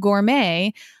Nina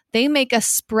Gourmet. They make a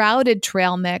sprouted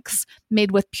trail mix made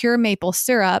with pure maple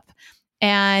syrup.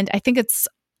 And I think it's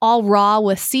all raw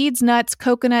with seeds, nuts,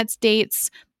 coconuts, dates,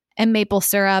 and maple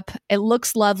syrup. It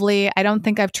looks lovely. I don't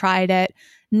think I've tried it.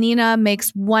 Nina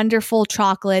makes wonderful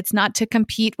chocolates, not to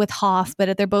compete with Hoff,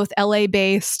 but they're both LA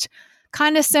based,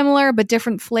 kind of similar, but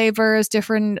different flavors,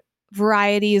 different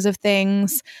varieties of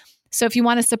things. So if you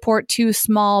want to support two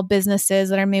small businesses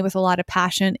that are made with a lot of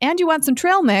passion and you want some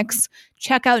trail mix,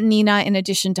 check out Nina in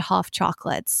addition to Hoff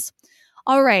chocolates.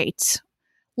 All right,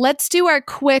 let's do our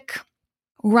quick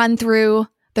run through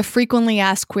the frequently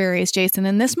asked queries, Jason.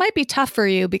 And this might be tough for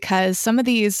you because some of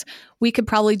these we could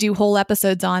probably do whole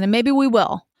episodes on, and maybe we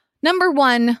will. Number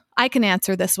one, I can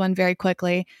answer this one very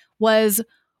quickly, was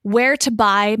where to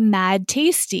buy Mad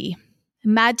Tasty.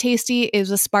 Mad Tasty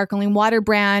is a sparkling water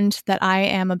brand that I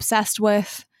am obsessed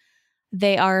with.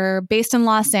 They are based in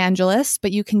Los Angeles,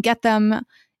 but you can get them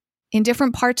in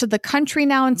different parts of the country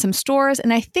now in some stores,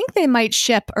 and I think they might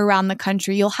ship around the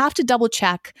country. You'll have to double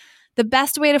check. The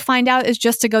best way to find out is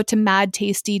just to go to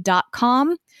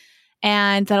madtasty.com,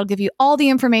 and that'll give you all the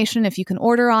information if you can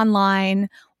order online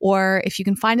or if you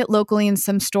can find it locally in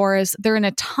some stores. They're in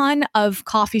a ton of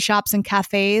coffee shops and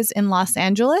cafes in Los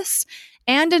Angeles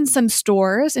and in some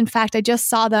stores. In fact, I just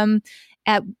saw them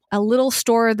at a little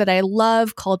store that I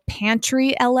love called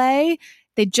Pantry LA.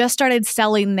 They just started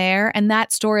selling there, and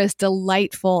that store is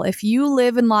delightful. If you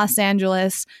live in Los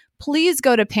Angeles, please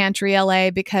go to Pantry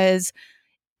LA because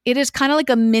it is kind of like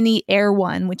a mini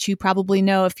Erewhon, which you probably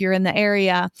know if you're in the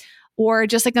area, or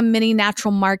just like a mini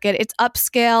Natural Market. It's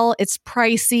upscale, it's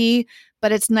pricey,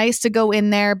 but it's nice to go in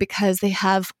there because they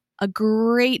have a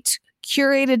great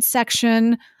curated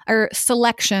section or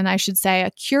selection, I should say,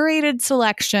 a curated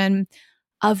selection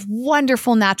of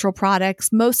wonderful natural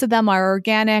products. Most of them are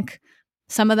organic.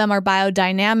 Some of them are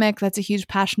biodynamic. That's a huge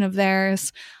passion of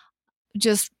theirs.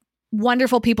 Just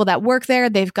wonderful people that work there.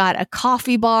 They've got a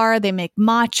coffee bar. They make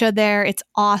matcha there. It's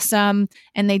awesome.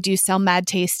 And they do sell Mad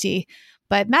Tasty.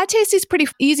 But Mad Tasty is pretty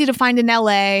easy to find in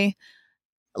LA.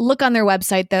 Look on their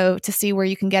website, though, to see where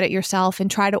you can get it yourself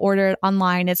and try to order it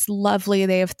online. It's lovely.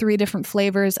 They have 3 different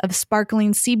flavors of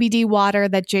sparkling CBD water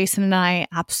that Jason and I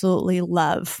absolutely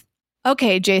love.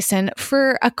 Okay, Jason,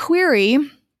 for a query,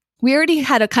 we already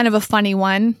had a kind of a funny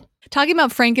one. Talking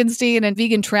about Frankenstein and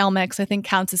vegan trail mix, I think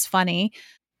counts as funny.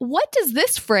 What does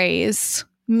this phrase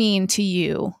mean to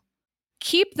you?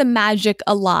 Keep the magic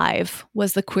alive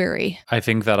was the query. I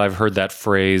think that I've heard that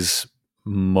phrase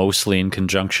mostly in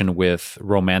conjunction with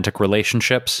romantic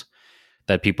relationships,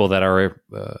 that people that are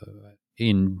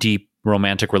in deep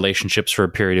romantic relationships for a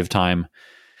period of time,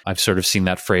 I've sort of seen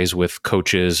that phrase with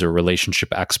coaches or relationship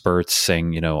experts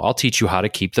saying, I'll teach you how to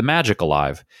keep the magic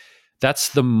alive. That's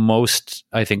the most,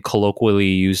 I think, colloquially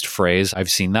used phrase. I've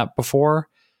seen that before.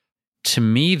 To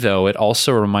me, though, it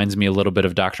also reminds me a little bit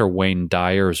of Dr. Wayne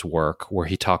Dyer's work, where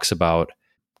he talks about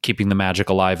keeping the magic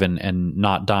alive and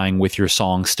not dying with your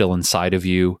song still inside of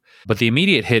you. But the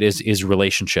immediate hit is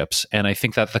relationships. And I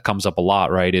think that comes up a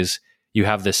lot, right? Is you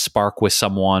have this spark with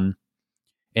someone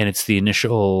and it's the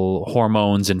initial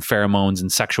hormones and pheromones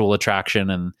and sexual attraction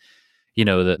and,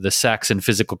 the sex and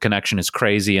physical connection is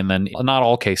crazy. And then not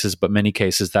all cases, but many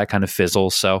cases that kind of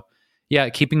fizzles. So yeah,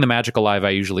 keeping the magic alive,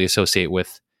 I usually associate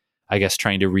with, I guess,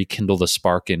 trying to rekindle the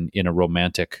spark in a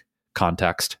romantic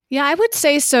context. Yeah, I would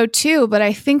say so too, but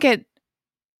I think it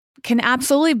can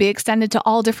absolutely be extended to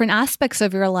all different aspects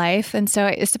of your life. And so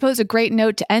I suppose a great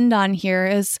note to end on here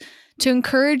is to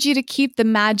encourage you to keep the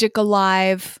magic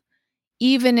alive,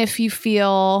 even if you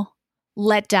feel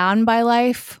let down by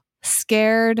life,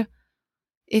 scared,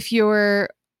 if you're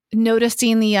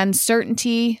noticing the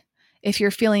uncertainty, if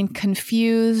you're feeling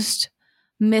confused,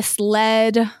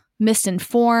 misled,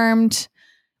 misinformed.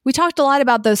 We talked a lot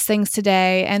about those things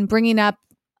today and bringing up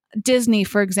Disney,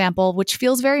 for example, which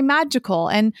feels very magical.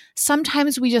 And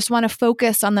sometimes we just want to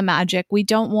focus on the magic. We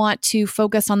don't want to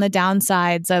focus on the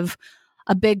downsides of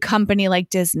a big company like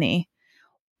Disney.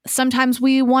 Sometimes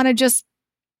we want to just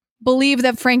believe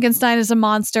that Frankenstein is a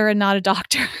monster and not a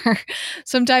doctor.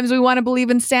 Sometimes we want to believe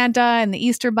in Santa and the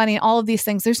Easter Bunny, all of these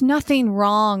things. There's nothing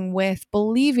wrong with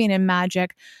believing in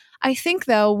magic. I think,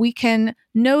 though, we can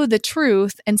know the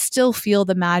truth and still feel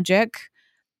the magic.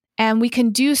 And we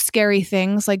can do scary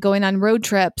things like going on road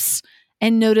trips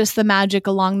and notice the magic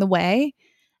along the way.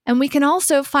 And we can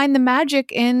also find the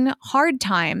magic in hard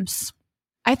times.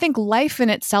 I think life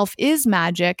in itself is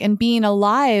magic, and being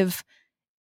alive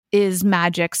is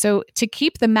magic. So to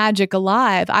keep the magic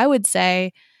alive, I would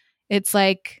say it's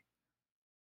like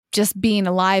just being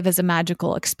alive is a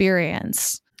magical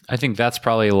experience. I think that's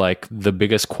probably like the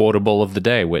biggest quotable of the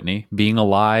day, Whitney. Being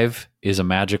alive is a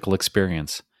magical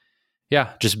experience.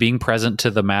 Yeah, just being present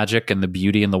to the magic and the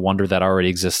beauty and the wonder that already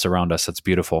exists around us. That's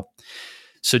beautiful.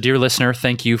 So, dear listener,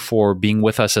 thank you for being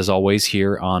with us as always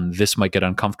here on This Might Get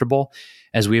Uncomfortable.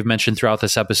 As we have mentioned throughout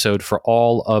this episode, for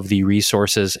all of the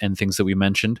resources and things that we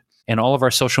mentioned and all of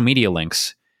our social media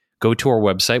links, go to our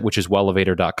website, which is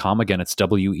wellevator.com. Again, it's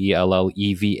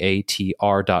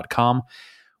WELLEVATR.com.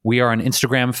 We are on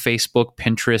Instagram, Facebook,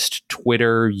 Pinterest,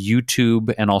 Twitter,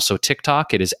 YouTube, and also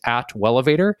TikTok. It is at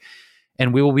Wellevator.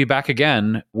 And we will be back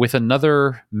again with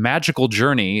another magical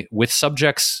journey with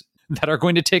subjects that are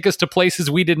going to take us to places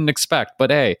we didn't expect.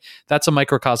 But hey, that's a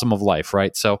microcosm of life,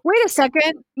 right? So wait a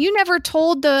second. You never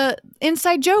told the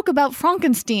inside joke about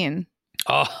Frankenstein.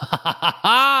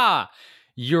 Oh,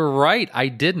 you're right. I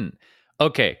didn't.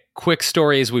 Okay, quick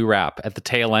story as we wrap at the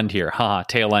tail end here.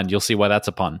 Tail end. You'll see why that's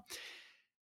a pun.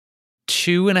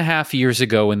 2.5 years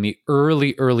ago in the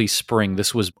early spring,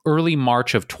 this was early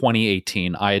March of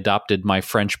 2018, I adopted my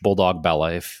French bulldog,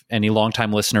 Bella. If any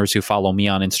longtime listeners who follow me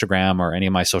on Instagram or any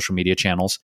of my social media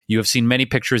channels, you have seen many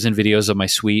pictures and videos of my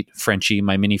sweet Frenchie,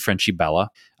 my mini Frenchie, Bella.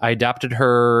 I adopted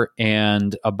her,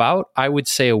 and about, I would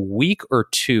say, a week or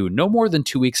two, no more than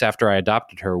 2 weeks after I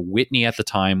adopted her, Whitney at the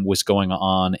time was going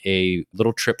on a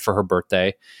little trip for her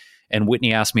birthday. And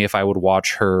Whitney asked me if I would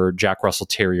watch her Jack Russell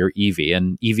Terrier, Evie.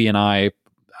 And Evie and I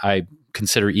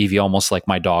consider Evie almost like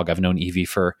my dog. I've known Evie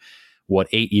for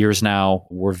 8 years now.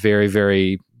 We're very,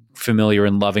 very familiar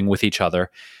and loving with each other.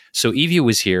 So Evie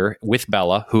was here with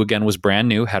Bella, who again was brand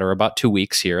new, had her about 2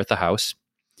 weeks here at the house.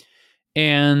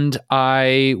 And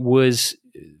I was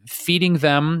feeding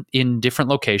them in different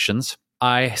locations.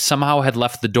 I somehow had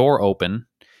left the door open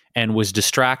and was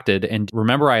distracted. And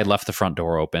remember, I had left the front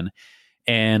door open.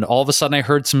 And all of a sudden I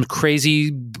heard some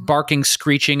crazy barking,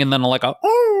 screeching, and then like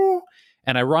oh,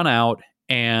 and I run out.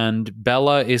 And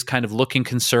Bella is kind of looking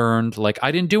concerned, like,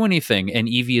 I didn't do anything. And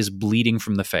Evie is bleeding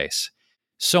from the face.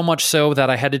 So much so that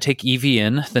I had to take Evie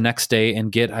in the next day and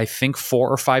get, I think, 4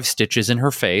 or 5 stitches in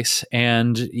her face.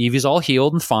 And Evie's all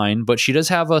healed and fine, but she does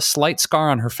have a slight scar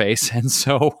on her face. And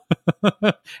so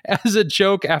as a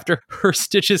joke, after her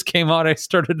stitches came out, I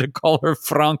started to call her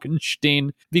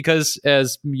Frankenstein because,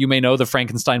 as you may know, the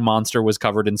Frankenstein monster was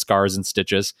covered in scars and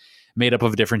stitches made up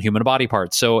of different human body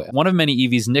parts. So one of many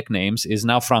Evie's nicknames is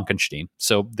now Frankenstein.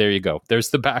 So there you go.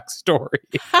 There's the backstory.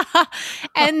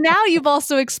 And now you've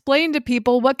also explained to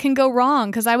people what can go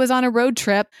wrong, because I was on a road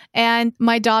trip and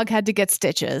my dog had to get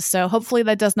stitches. So hopefully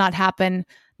that does not happen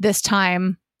this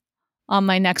time on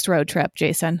my next road trip,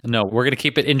 Jason. No, we're going to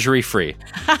keep it injury-free.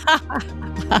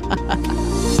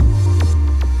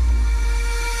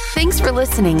 Thanks for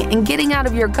listening and getting out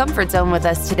of your comfort zone with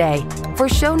us today. For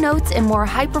show notes and more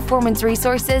high-performance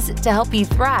resources to help you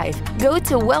thrive, go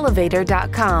to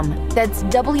wellevator.com. That's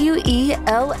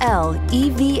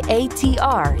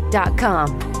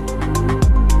WELLEVATR.com.